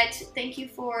 But thank you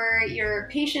for your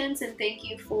patience and thank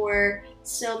you for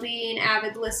still being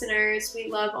avid listeners. We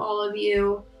love all of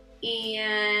you.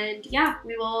 And yeah,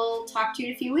 we will talk to you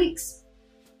in a few weeks.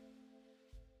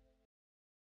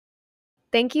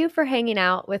 Thank you for hanging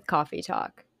out with Coffee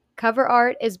Talk. Cover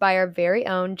art is by our very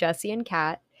own Jesse and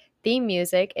Kat. Theme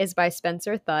music is by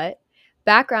Spencer Thutt.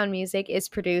 Background music is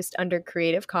produced under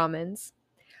Creative Commons.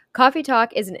 Coffee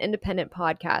Talk is an independent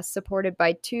podcast supported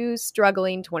by two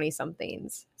struggling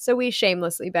 20-somethings. So we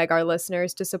shamelessly beg our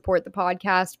listeners to support the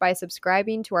podcast by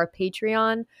subscribing to our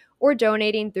Patreon or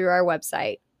donating through our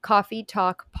website,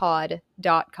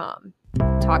 coffeetalkpod.com.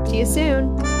 Talk to you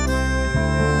soon.